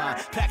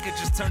rewind.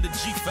 Packages turned to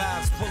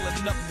G5s,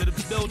 pulling up to the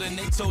building.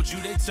 They told you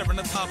they tearing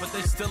apart, but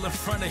they still in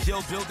front of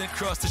your building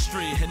across the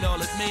street. And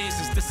all it means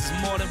is this is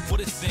more than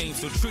what it seems.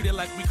 So treat it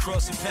like we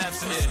crossing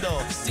paths in the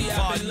store. See,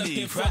 I've been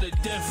looking for the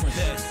difference.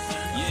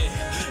 Yeah,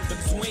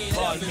 between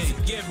love and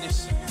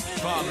forgiveness.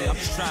 Pardon me, I'm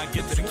just trying to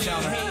get to the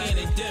counter.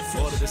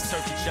 Order this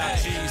turkey chop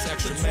cheese,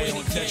 extra mayo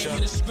and ketchup.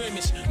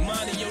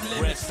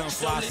 Redstone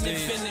fly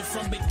seeds.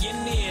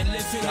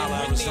 Dollar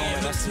Arizona,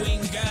 that's it.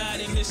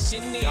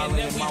 Y'all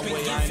ain't in my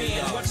way, I ain't in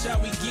y'all. Watch how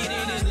we get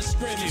it in the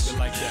scrimmage. Keep it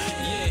like that.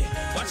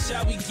 Yeah, watch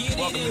how we get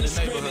Welcome it to in the the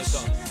neighborhood, scrimmage.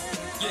 though.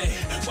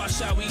 Yeah,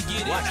 watch how we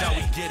get it. Watch how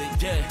we get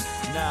it, yeah.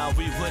 Now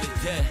we with it,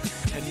 yeah.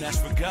 And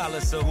that's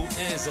regardless of who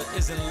is or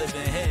isn't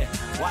living here.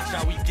 Watch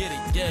how we get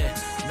it, yeah.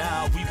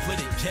 Now we with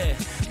it, yeah.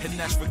 And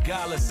that's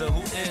regardless of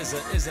who is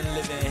or isn't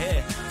living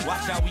here.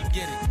 Watch how we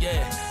get it,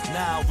 yeah.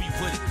 Now we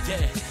with it,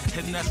 yeah.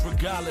 And that's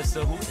regardless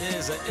of who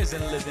is or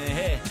isn't living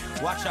here.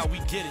 Watch how we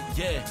get it,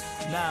 yeah.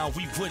 Now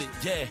we with it,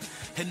 yeah.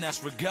 And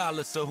that's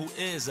regardless of who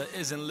is or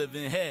isn't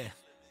living here.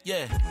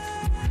 Yeah.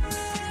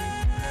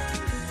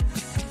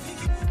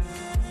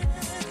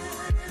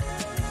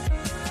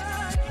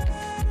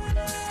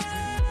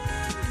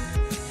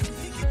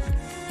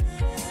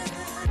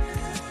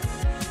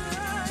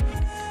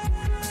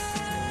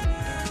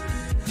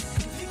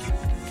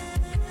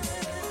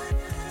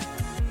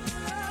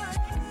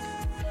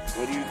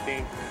 What do you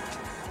think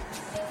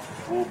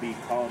will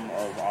become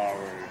of our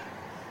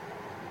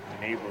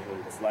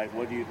neighborhoods? Like,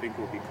 what do you think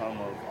will become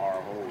of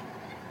our home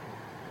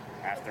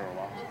after a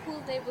while? A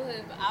cool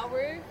neighborhood, but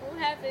ours won't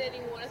happen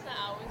anymore. That's not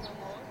ours no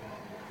more.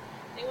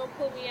 They gonna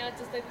pull me out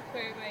just like for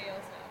everybody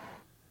else now.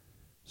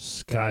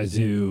 Sky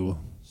Zoo.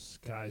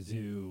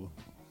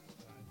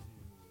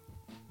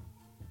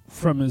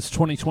 From his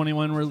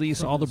 2021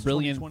 release, All the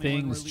Brilliant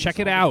Things. Check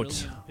it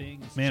out.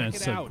 Man,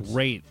 it's a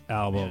great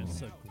album.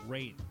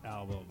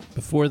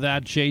 Before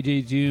that,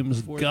 J.J.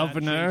 Doom's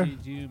Governor.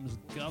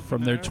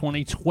 From their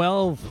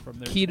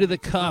 2012 Key to the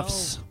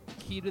Cuffs.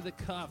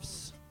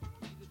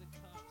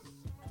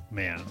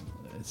 Man,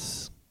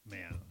 it's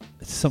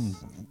some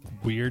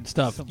weird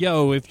stuff.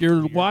 Yo, if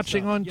you're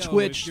watching on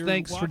Twitch,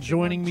 thanks for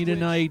joining me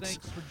tonight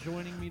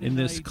in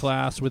this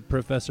class with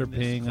Professor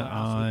Ping.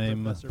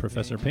 I'm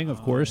Professor Ping,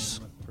 of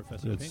course.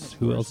 That's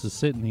who else is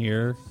sitting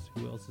here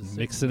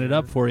mixing it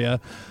up for you.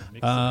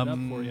 But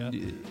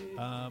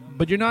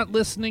you're not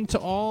listening to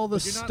all the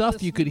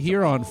stuff you could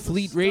hear on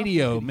Fleet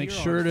Radio. Make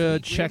sure to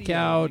check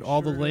out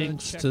all the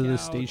links to the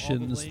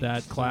stations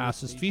that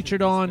class is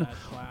featured on,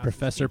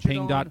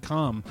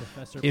 ProfessorPing.com.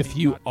 If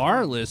you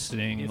are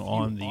listening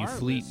on the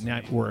Fleet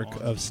network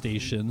of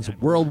stations,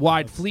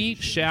 Worldwide Fleet,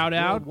 shout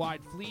out.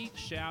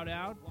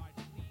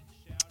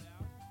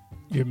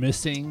 You're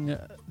missing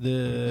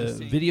the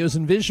videos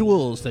and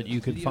visuals that you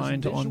could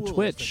find on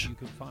Twitch.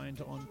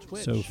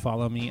 So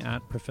follow me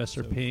at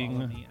Professor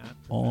Ping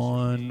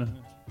on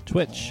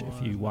Twitch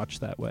if you watch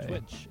that way.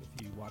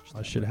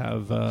 I should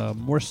have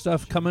more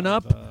stuff coming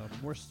up.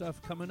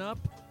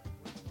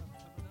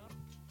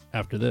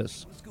 After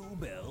this.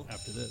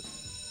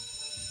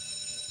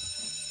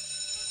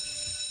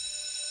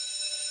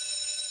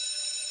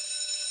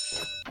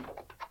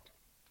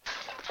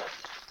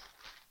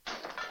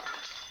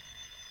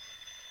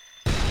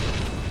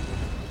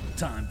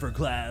 Time for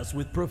class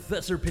with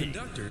Professor Ping.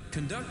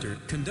 Conductor.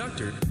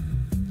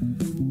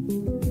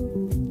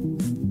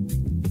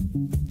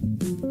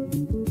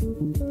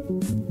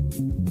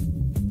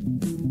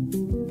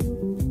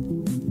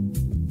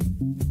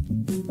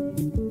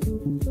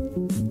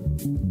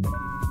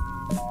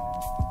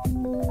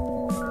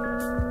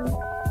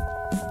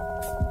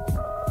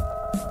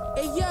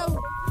 Hey, yo.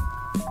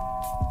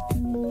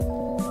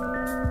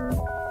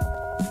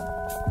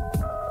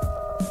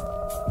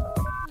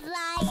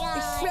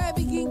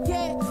 Extravagant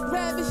cat,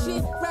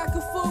 ravishing,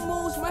 rockin' full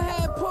moves. My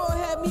hat paw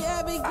had me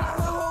arrogant. My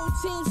whole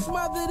team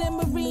smothered in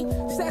marine.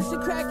 Stash the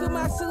crack in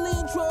my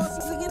Celine drawers.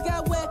 Niggas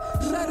got wet.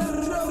 Shut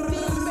up,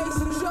 trophies,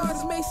 Mason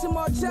jars, Mason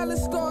Margiela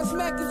scars,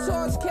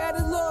 Macintosh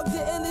catalog, the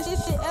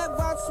illest shit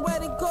ever. I swear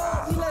to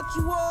God, we let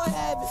you all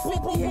have it.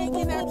 50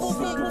 hanging at the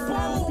stick.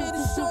 Hit a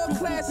short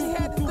class, he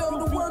had to throw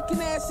the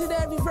working ass in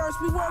every verse.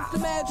 We worked the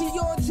magic.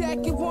 Your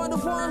jacket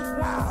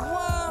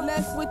 101.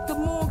 Left with the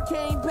moon,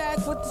 came back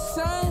with the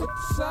sun.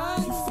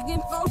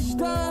 Fucking Ocean.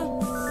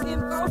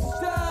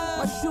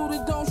 My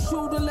shooter don't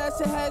shoot unless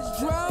it has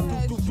drum.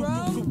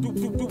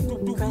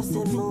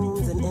 Crescent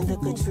moons and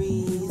indica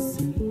trees.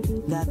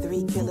 Got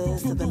 3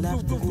 killers to the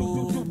left of me.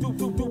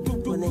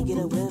 When they get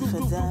a whiff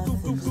of death,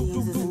 it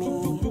pleases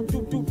me.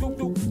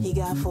 He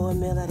got 4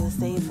 mil at his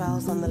safe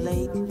house on the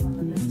lake.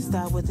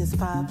 Start with his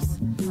pops,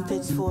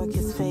 pitchfork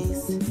his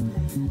face.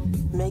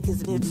 Make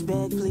his bitch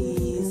beg,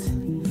 please.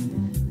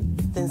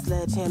 Then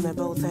sledgehammer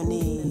both her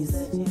knees.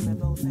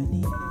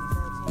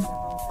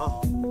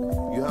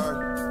 You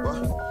heard?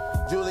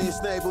 What? Julius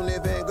Snable near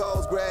Van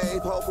Gogh's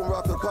grave. Hope and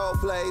Rock a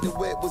Coldplay. The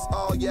whip was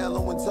all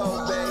yellow and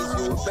toe beige.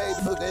 You a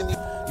baby, and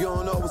you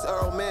don't know it's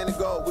Earl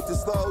Manigault with the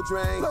slow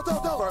drain.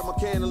 Firm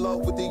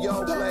Cantaloupe with the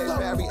yo play.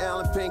 Barry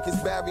Allen Pink is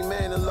Barry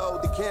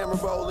Manilow. The camera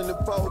rolling the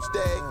poach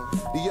day.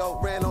 The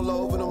yoke ran all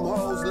over them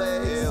hoes'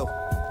 legs. Ew.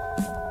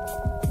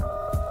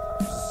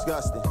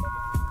 Disgusting.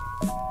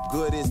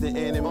 Good is the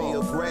enemy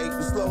of great.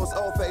 The slowest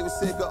old favorite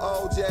sick of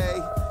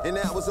OJ. And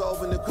that was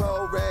over in the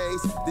cold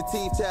rays. The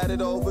teeth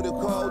tatted over the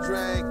cold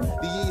drink.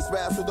 The yeast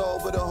wrestled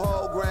over the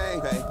whole grain.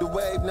 The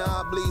wave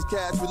knob bleeds,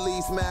 catch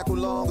release, mackerel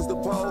long as the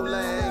pole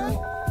lane.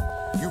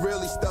 You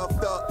really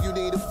stuffed up, you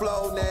need a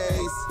flow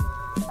naze.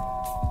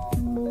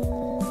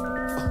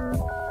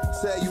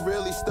 Say you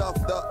really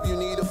stuffed up, you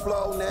need a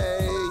flow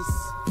naze.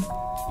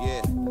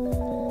 Yeah.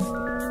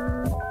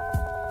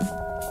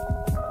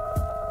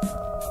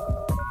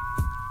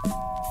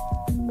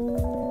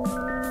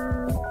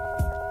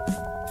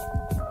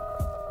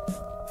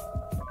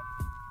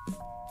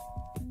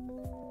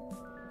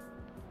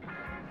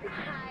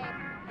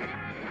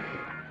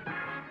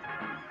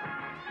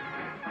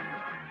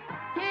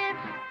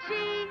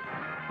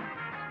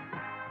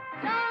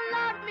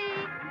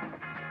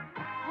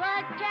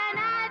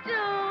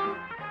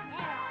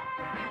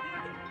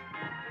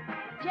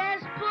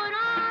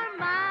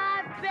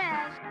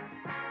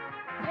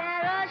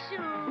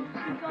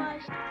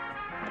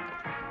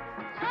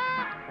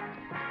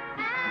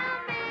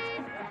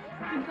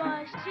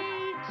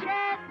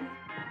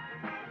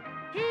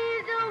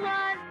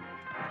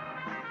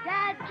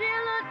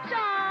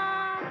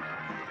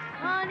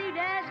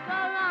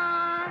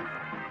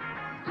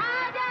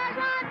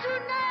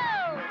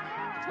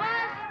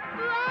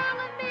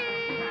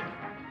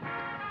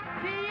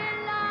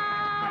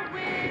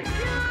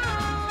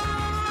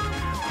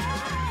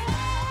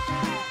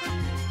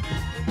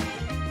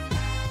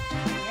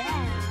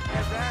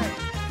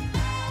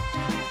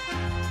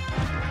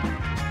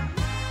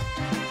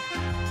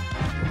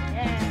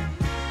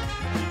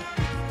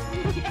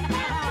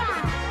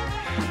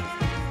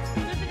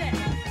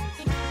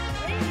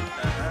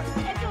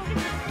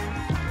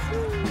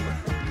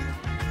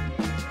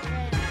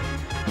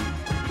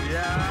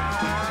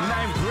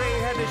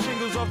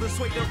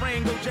 Suede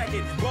Durango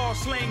jacket, ball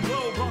slang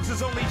glow, Bronx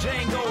is only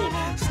Django.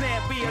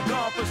 Snappy a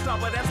golfer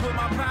stopper, that's where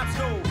my pops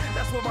go.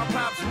 That's where my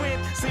pops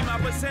went. See my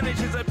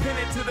percentages are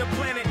pinned to the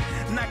planet.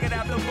 Knock it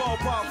out the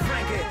ballpark,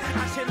 frank it.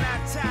 I should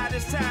not tie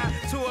this tie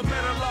to a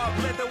metal log.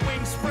 Let the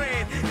wings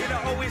spread.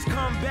 It'll always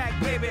come back,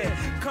 baby.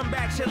 Come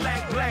back,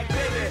 shellac, black,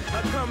 baby.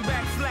 A come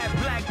back, flat,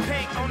 black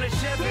paint on the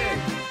Chevy.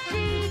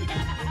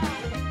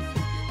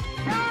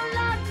 Don't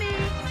love me.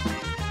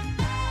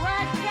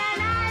 What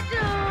can I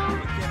do?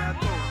 What can I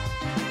do?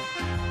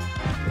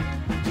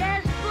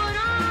 Just put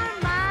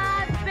on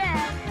my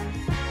best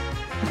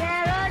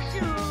pair of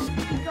shoes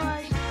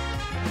because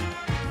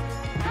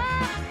I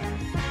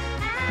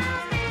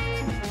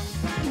mean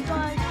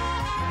because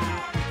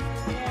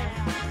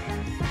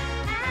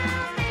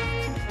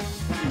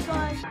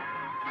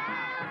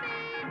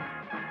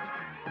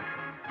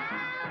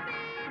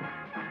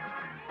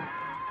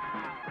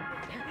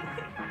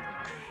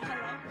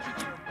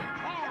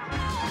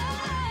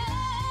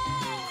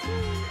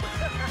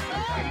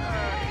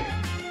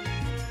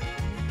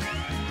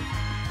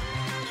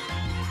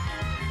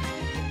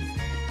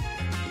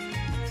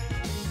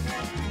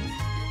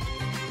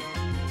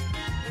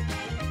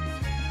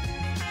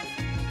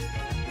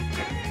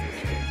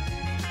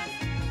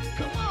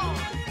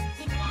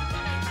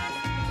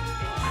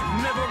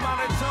Never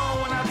monotone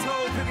when I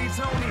told Pretty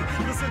Tony.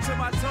 Listen to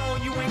my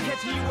tone, you ain't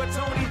catching you a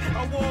Tony.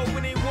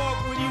 Award-winning walk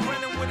when you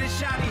running with a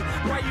shotty.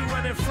 Why you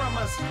running from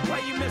us? Why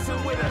you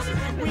messing with us?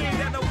 We ain't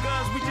got no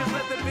guns, we just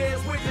let the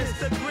bears witness.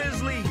 The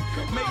grizzly,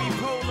 maybe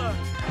polar.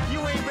 You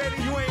ain't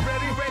ready,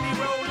 ready,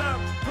 roll up.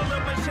 Pull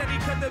up machete,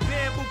 cut the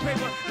bamboo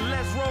paper.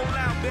 Let's roll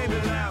out, baby,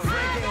 loud.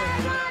 Frank it.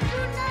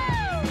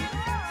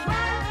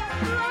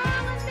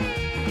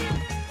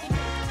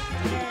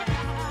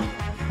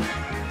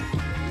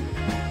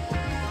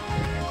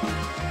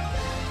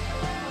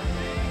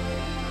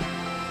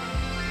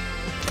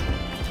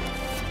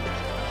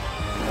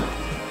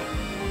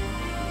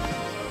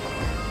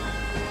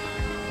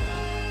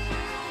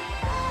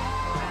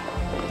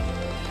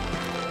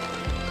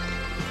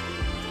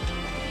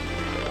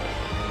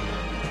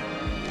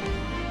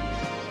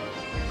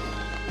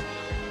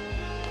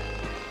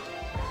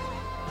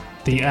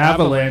 The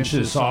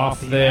Avalanches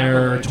off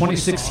their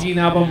 2016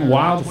 album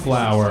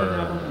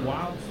Wildflower.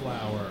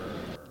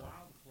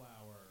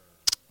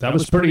 That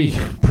was pretty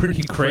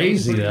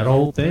crazy, that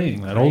whole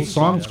thing. That whole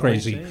song's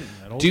crazy.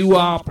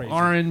 Doo-wop,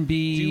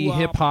 R&B,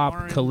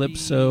 hip-hop,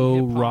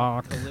 calypso,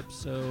 rock,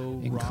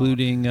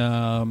 including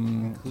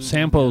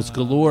samples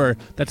galore.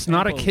 That's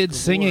not a kid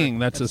singing.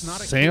 That's a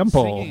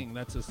sample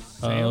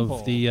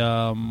of the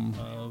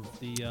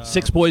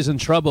Six Boys in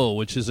Trouble,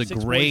 which is a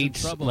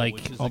great,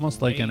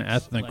 almost like an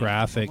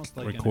ethnographic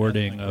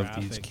recording of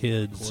these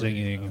kids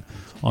singing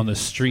on the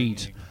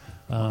street.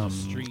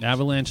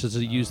 Avalanches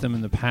have used them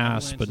in the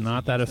past, but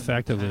not that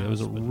effectively. It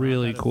was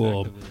really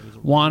cool.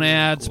 Want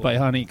Ads by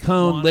Honey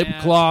Cone, Lip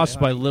Gloss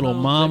by Little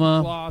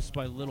Mama,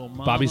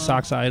 Bobby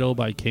Sox Idol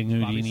by King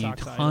Houdini.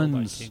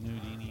 Tons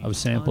of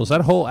samples. That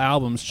whole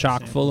album's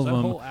chock full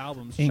of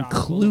them,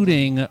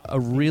 including a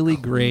really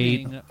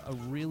great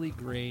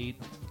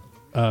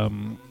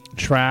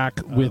track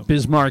with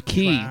Biz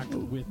Marquee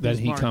that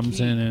he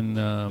comes in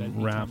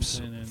and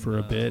raps for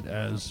a bit,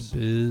 as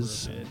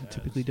Biz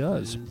typically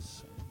does.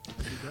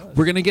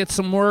 We're going to get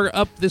some more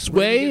up this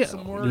way.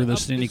 You're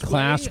listening to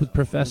Class with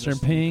Professor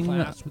Ping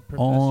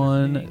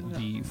on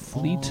the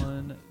Fleet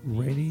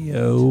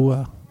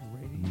Radio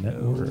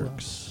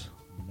Networks.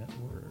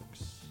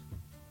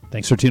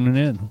 Thanks for tuning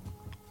in.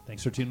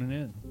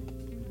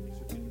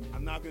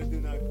 I'm not going to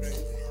do nothing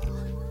crazy.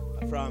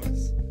 I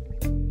promise.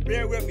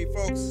 Bear with me,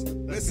 folks.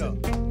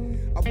 Listen.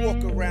 I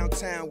walk around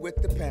town with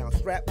the pound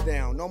strapped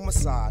down on my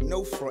side,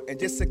 no front, and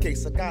just in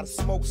case I gotta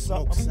smoke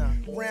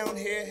something. Round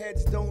hair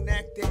heads don't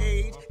act the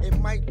age. It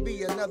might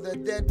be another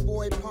dead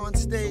boy on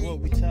stage. What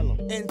we tell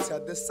 'em?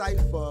 Enter the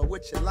cipher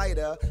with your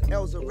lighter.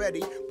 L's are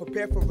ready,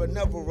 prepare for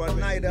another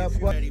one-nighter.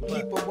 But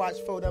keep a watch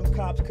for them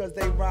cops, cause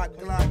they rock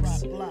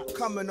glocks.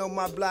 Coming on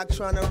my block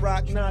trying to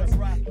rock knots.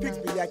 Pigs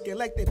be acting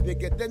like they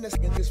bigger than the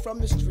niggas from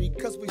the street,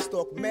 cause we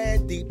stalk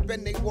mad deep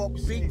and they walk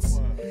beats.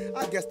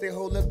 I guess they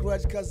hold a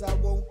grudge cause I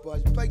won't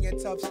budge. Playing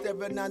tough,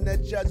 staring on the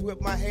judge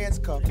with my hands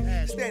cuffed.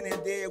 Standing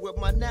there with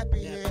my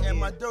nappy hair and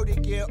my dirty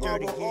gear.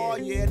 Oh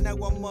yeah, now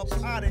I'm up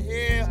out of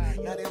here.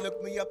 Now they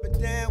look me up and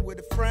down with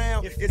a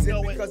frown. Is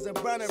it because I'm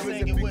brown or is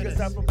it because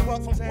I'm from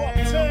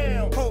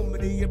Bucktown? Home of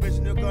the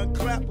original gun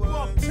clapper.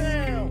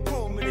 Bucktown.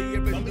 Home of the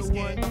original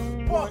one.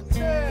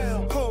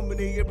 Bucktown. Home of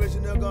the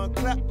original gun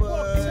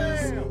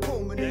clappers.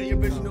 Home of the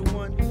original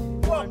one.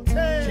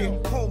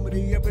 Bucktown. Home of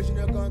the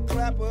original gun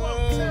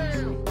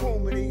clappers.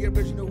 Home of the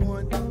original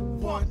one.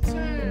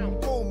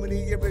 Home of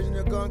the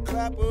original gun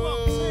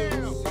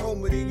clappers.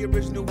 Home of the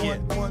original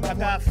one. I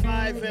got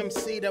 5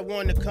 MC that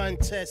won the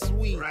contest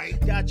suite. Right.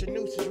 Got your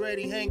nooses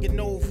ready hanging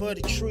over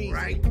the trees.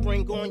 Right.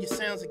 Bring on your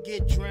sounds and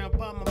get drowned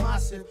by my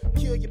massive.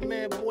 Kill your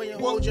man, boy, and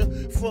hold your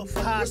foot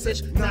for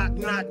hostage. Knock,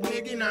 knock,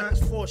 nigga, knock.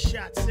 4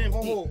 shots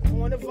empty.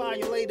 On a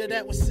violator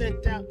that was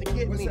sent out to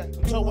get me. I'm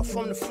towing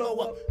from the flow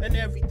up and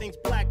everything's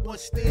black, but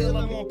still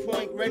I'm on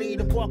point, ready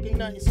to walk, ain't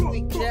nothing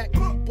sweet, Jack.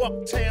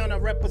 Bucktown, I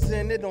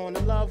represented on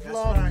the love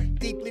law. Right.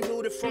 Deeply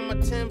rooted from my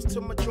Timbs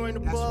to my joint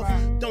above.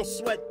 Right. Don't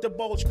sweat the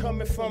bulge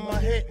coming from my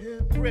hip.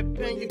 Grip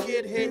and you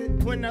get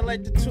hit when I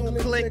let the tool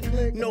click.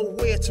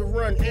 Nowhere to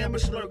run,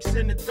 ambush lurks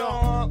in the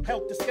dark.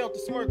 Helter skelter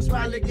smirks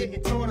while they're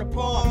getting torn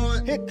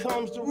apart. Here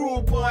comes the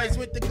rule boys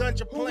with the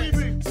ganja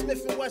plants.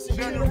 Smith and Wesson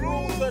got the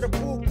rules of the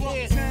boot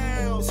camp.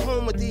 It's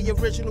home of the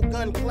original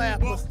gun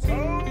clappers.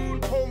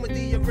 Home of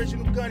the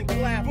original gun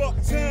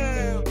clappers.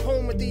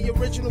 Home of the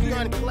original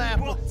gun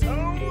clappers.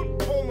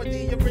 Home of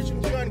the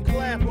original gun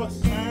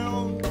clappers.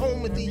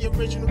 Home of the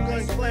original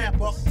gun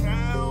clappers.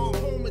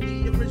 Home of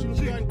the original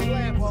gun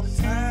clappers.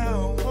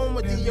 Home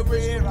of the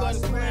original gun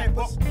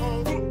clappers.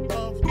 Home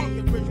of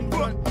the original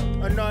gun.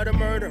 Another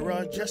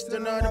murderer, just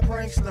another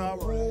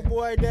prankster. Rule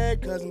boy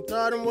dead, cause I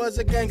thought him was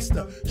a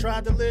gangster.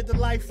 Tried to live the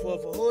life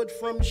of a hood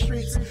from the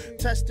streets.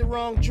 Tested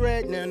wrong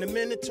dread, now the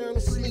minute turn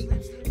to sleep.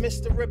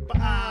 Mr. Ripper,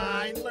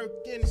 I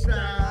lurked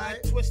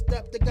inside. Twist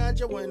up the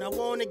ganja when I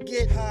wanna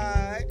get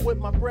high. With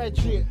my bread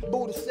shit,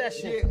 Buddha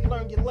session.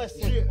 Learn your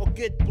lesson or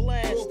get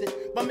blasted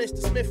by Mr.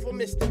 Smith or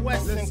Mr.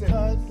 Wesson.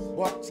 Cause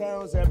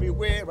Bucktown's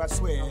everywhere, I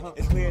swear.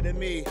 It's clear to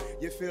me.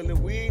 You feel the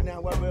weed,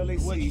 now I really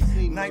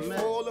see.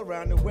 Nightfall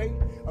around the way.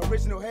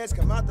 Original heads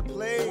come out to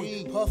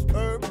play. Puff,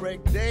 herb,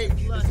 break day.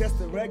 It's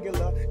just a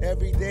regular,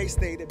 everyday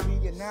state of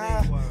being.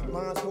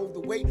 Minds hold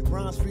the weight,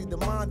 rhymes free the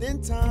mind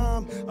in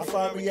time. I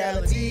find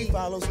reality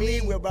follows me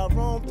where I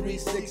roam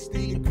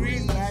 360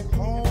 degrees back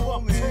home.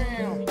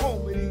 Bucktown.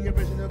 Home of the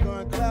original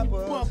gun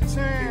clapper.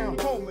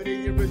 Bucktown. Home of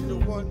the original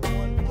one.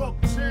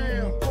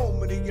 Bucktown.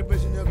 Home of the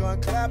original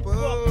gun clapper.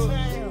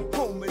 Bucktown.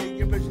 Home of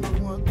the original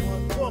one.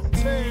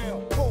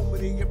 Bucktown. Home of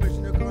the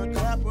original gun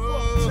clapper.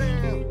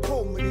 Bucktown.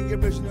 Home of the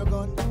original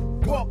gun.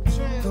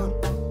 Bucktown.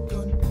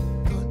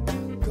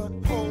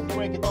 Gun. Home.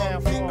 Break it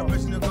down for the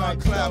original gun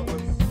clapper.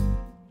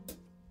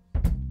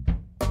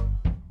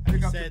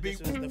 Said this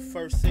was the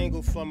first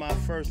single for my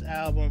first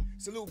album.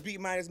 Salute Beat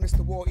Miners,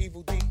 Mr. War,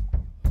 Evil D.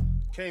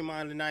 Came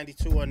out in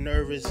 '92 on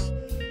Nervous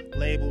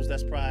labels.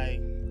 That's probably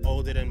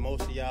older than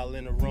most of y'all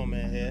in the room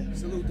in here.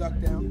 Salute Duck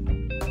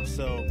Down.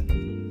 So,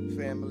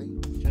 family,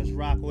 just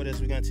rock with us.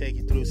 We're gonna take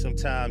you through some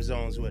time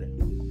zones with it.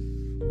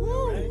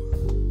 Woo! Right.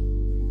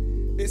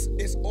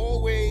 It's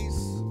always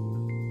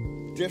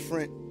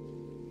different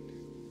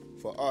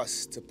for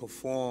us to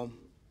perform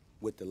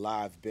with the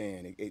live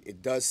band.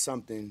 It does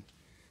something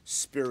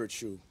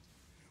spiritual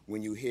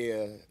when you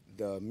hear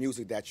the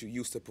music that you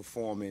used to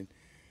performing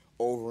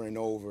over and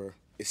over.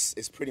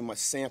 It's pretty much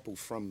sampled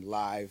from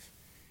live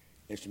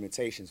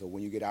instrumentation. So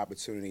when you get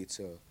opportunity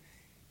to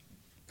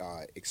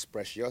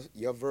express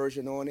your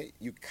version on it,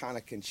 you kind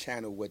of can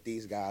channel what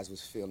these guys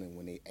was feeling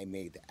when they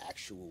made the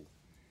actual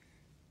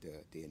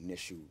the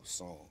initial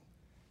song.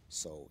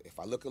 So if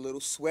I look a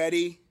little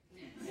sweaty,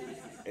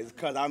 it's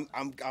because I'm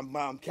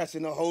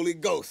catching the Holy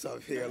Ghost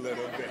up here a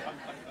little bit.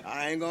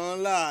 I ain't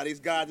gonna lie, these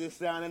guys just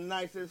sounding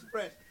nice and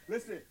fresh.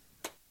 Listen.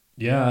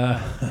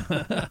 Yeah.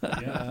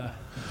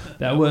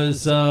 That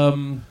was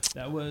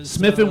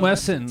Smith &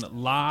 Wesson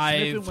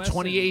live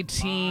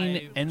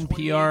 2018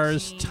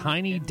 NPR's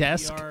Tiny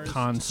Desk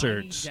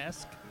concert.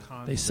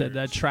 They said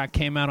that track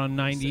came out on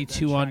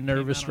 92 on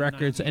Nervous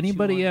Records.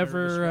 Anybody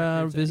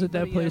ever visit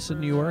that place in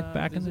New York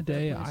back in the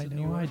day? I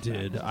know I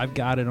did. I've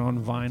got it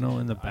on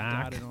vinyl in the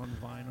back.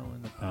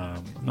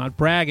 Not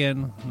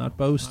bragging, not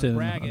boasting.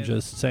 I'm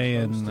just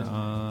saying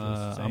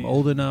I'm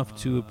old enough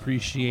to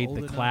appreciate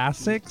the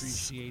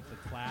classics.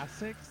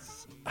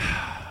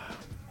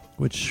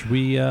 Which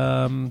we're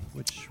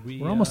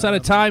almost out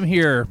of time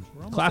here.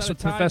 Class with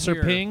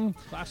Professor Ping.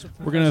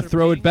 We're going to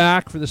throw it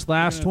back for this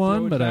last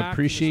one, but I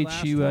appreciate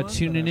you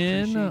tuning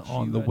in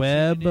on the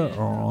web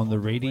or on the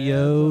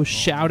radio.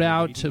 Shout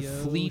out to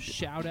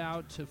Fleet.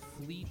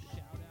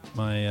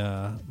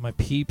 My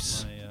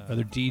peeps,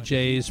 other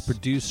DJs,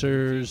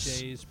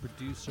 producers,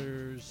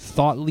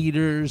 thought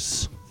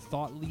leaders.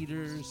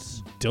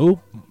 Dope.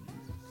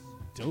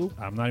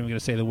 I'm not even going to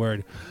say the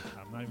word.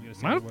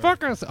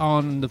 Motherfuckers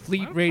on the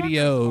Fleet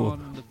Radio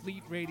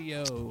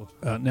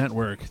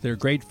network. They're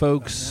great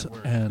folks,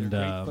 and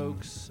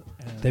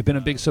they've been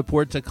a big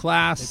support to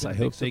Class. I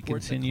hope they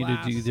continue to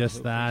do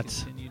just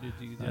that.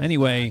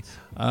 Anyway,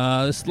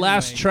 this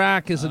last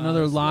track is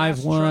another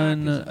live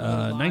one.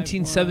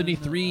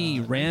 1973,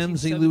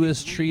 Ramsey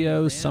Lewis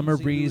Trio, Summer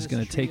Breeze,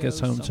 going to take us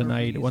home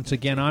tonight. Once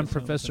again, I'm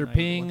Professor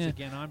Ping.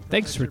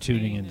 Thanks for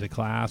tuning into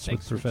Class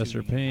with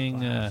Professor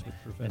Ping.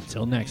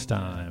 Until next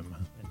time.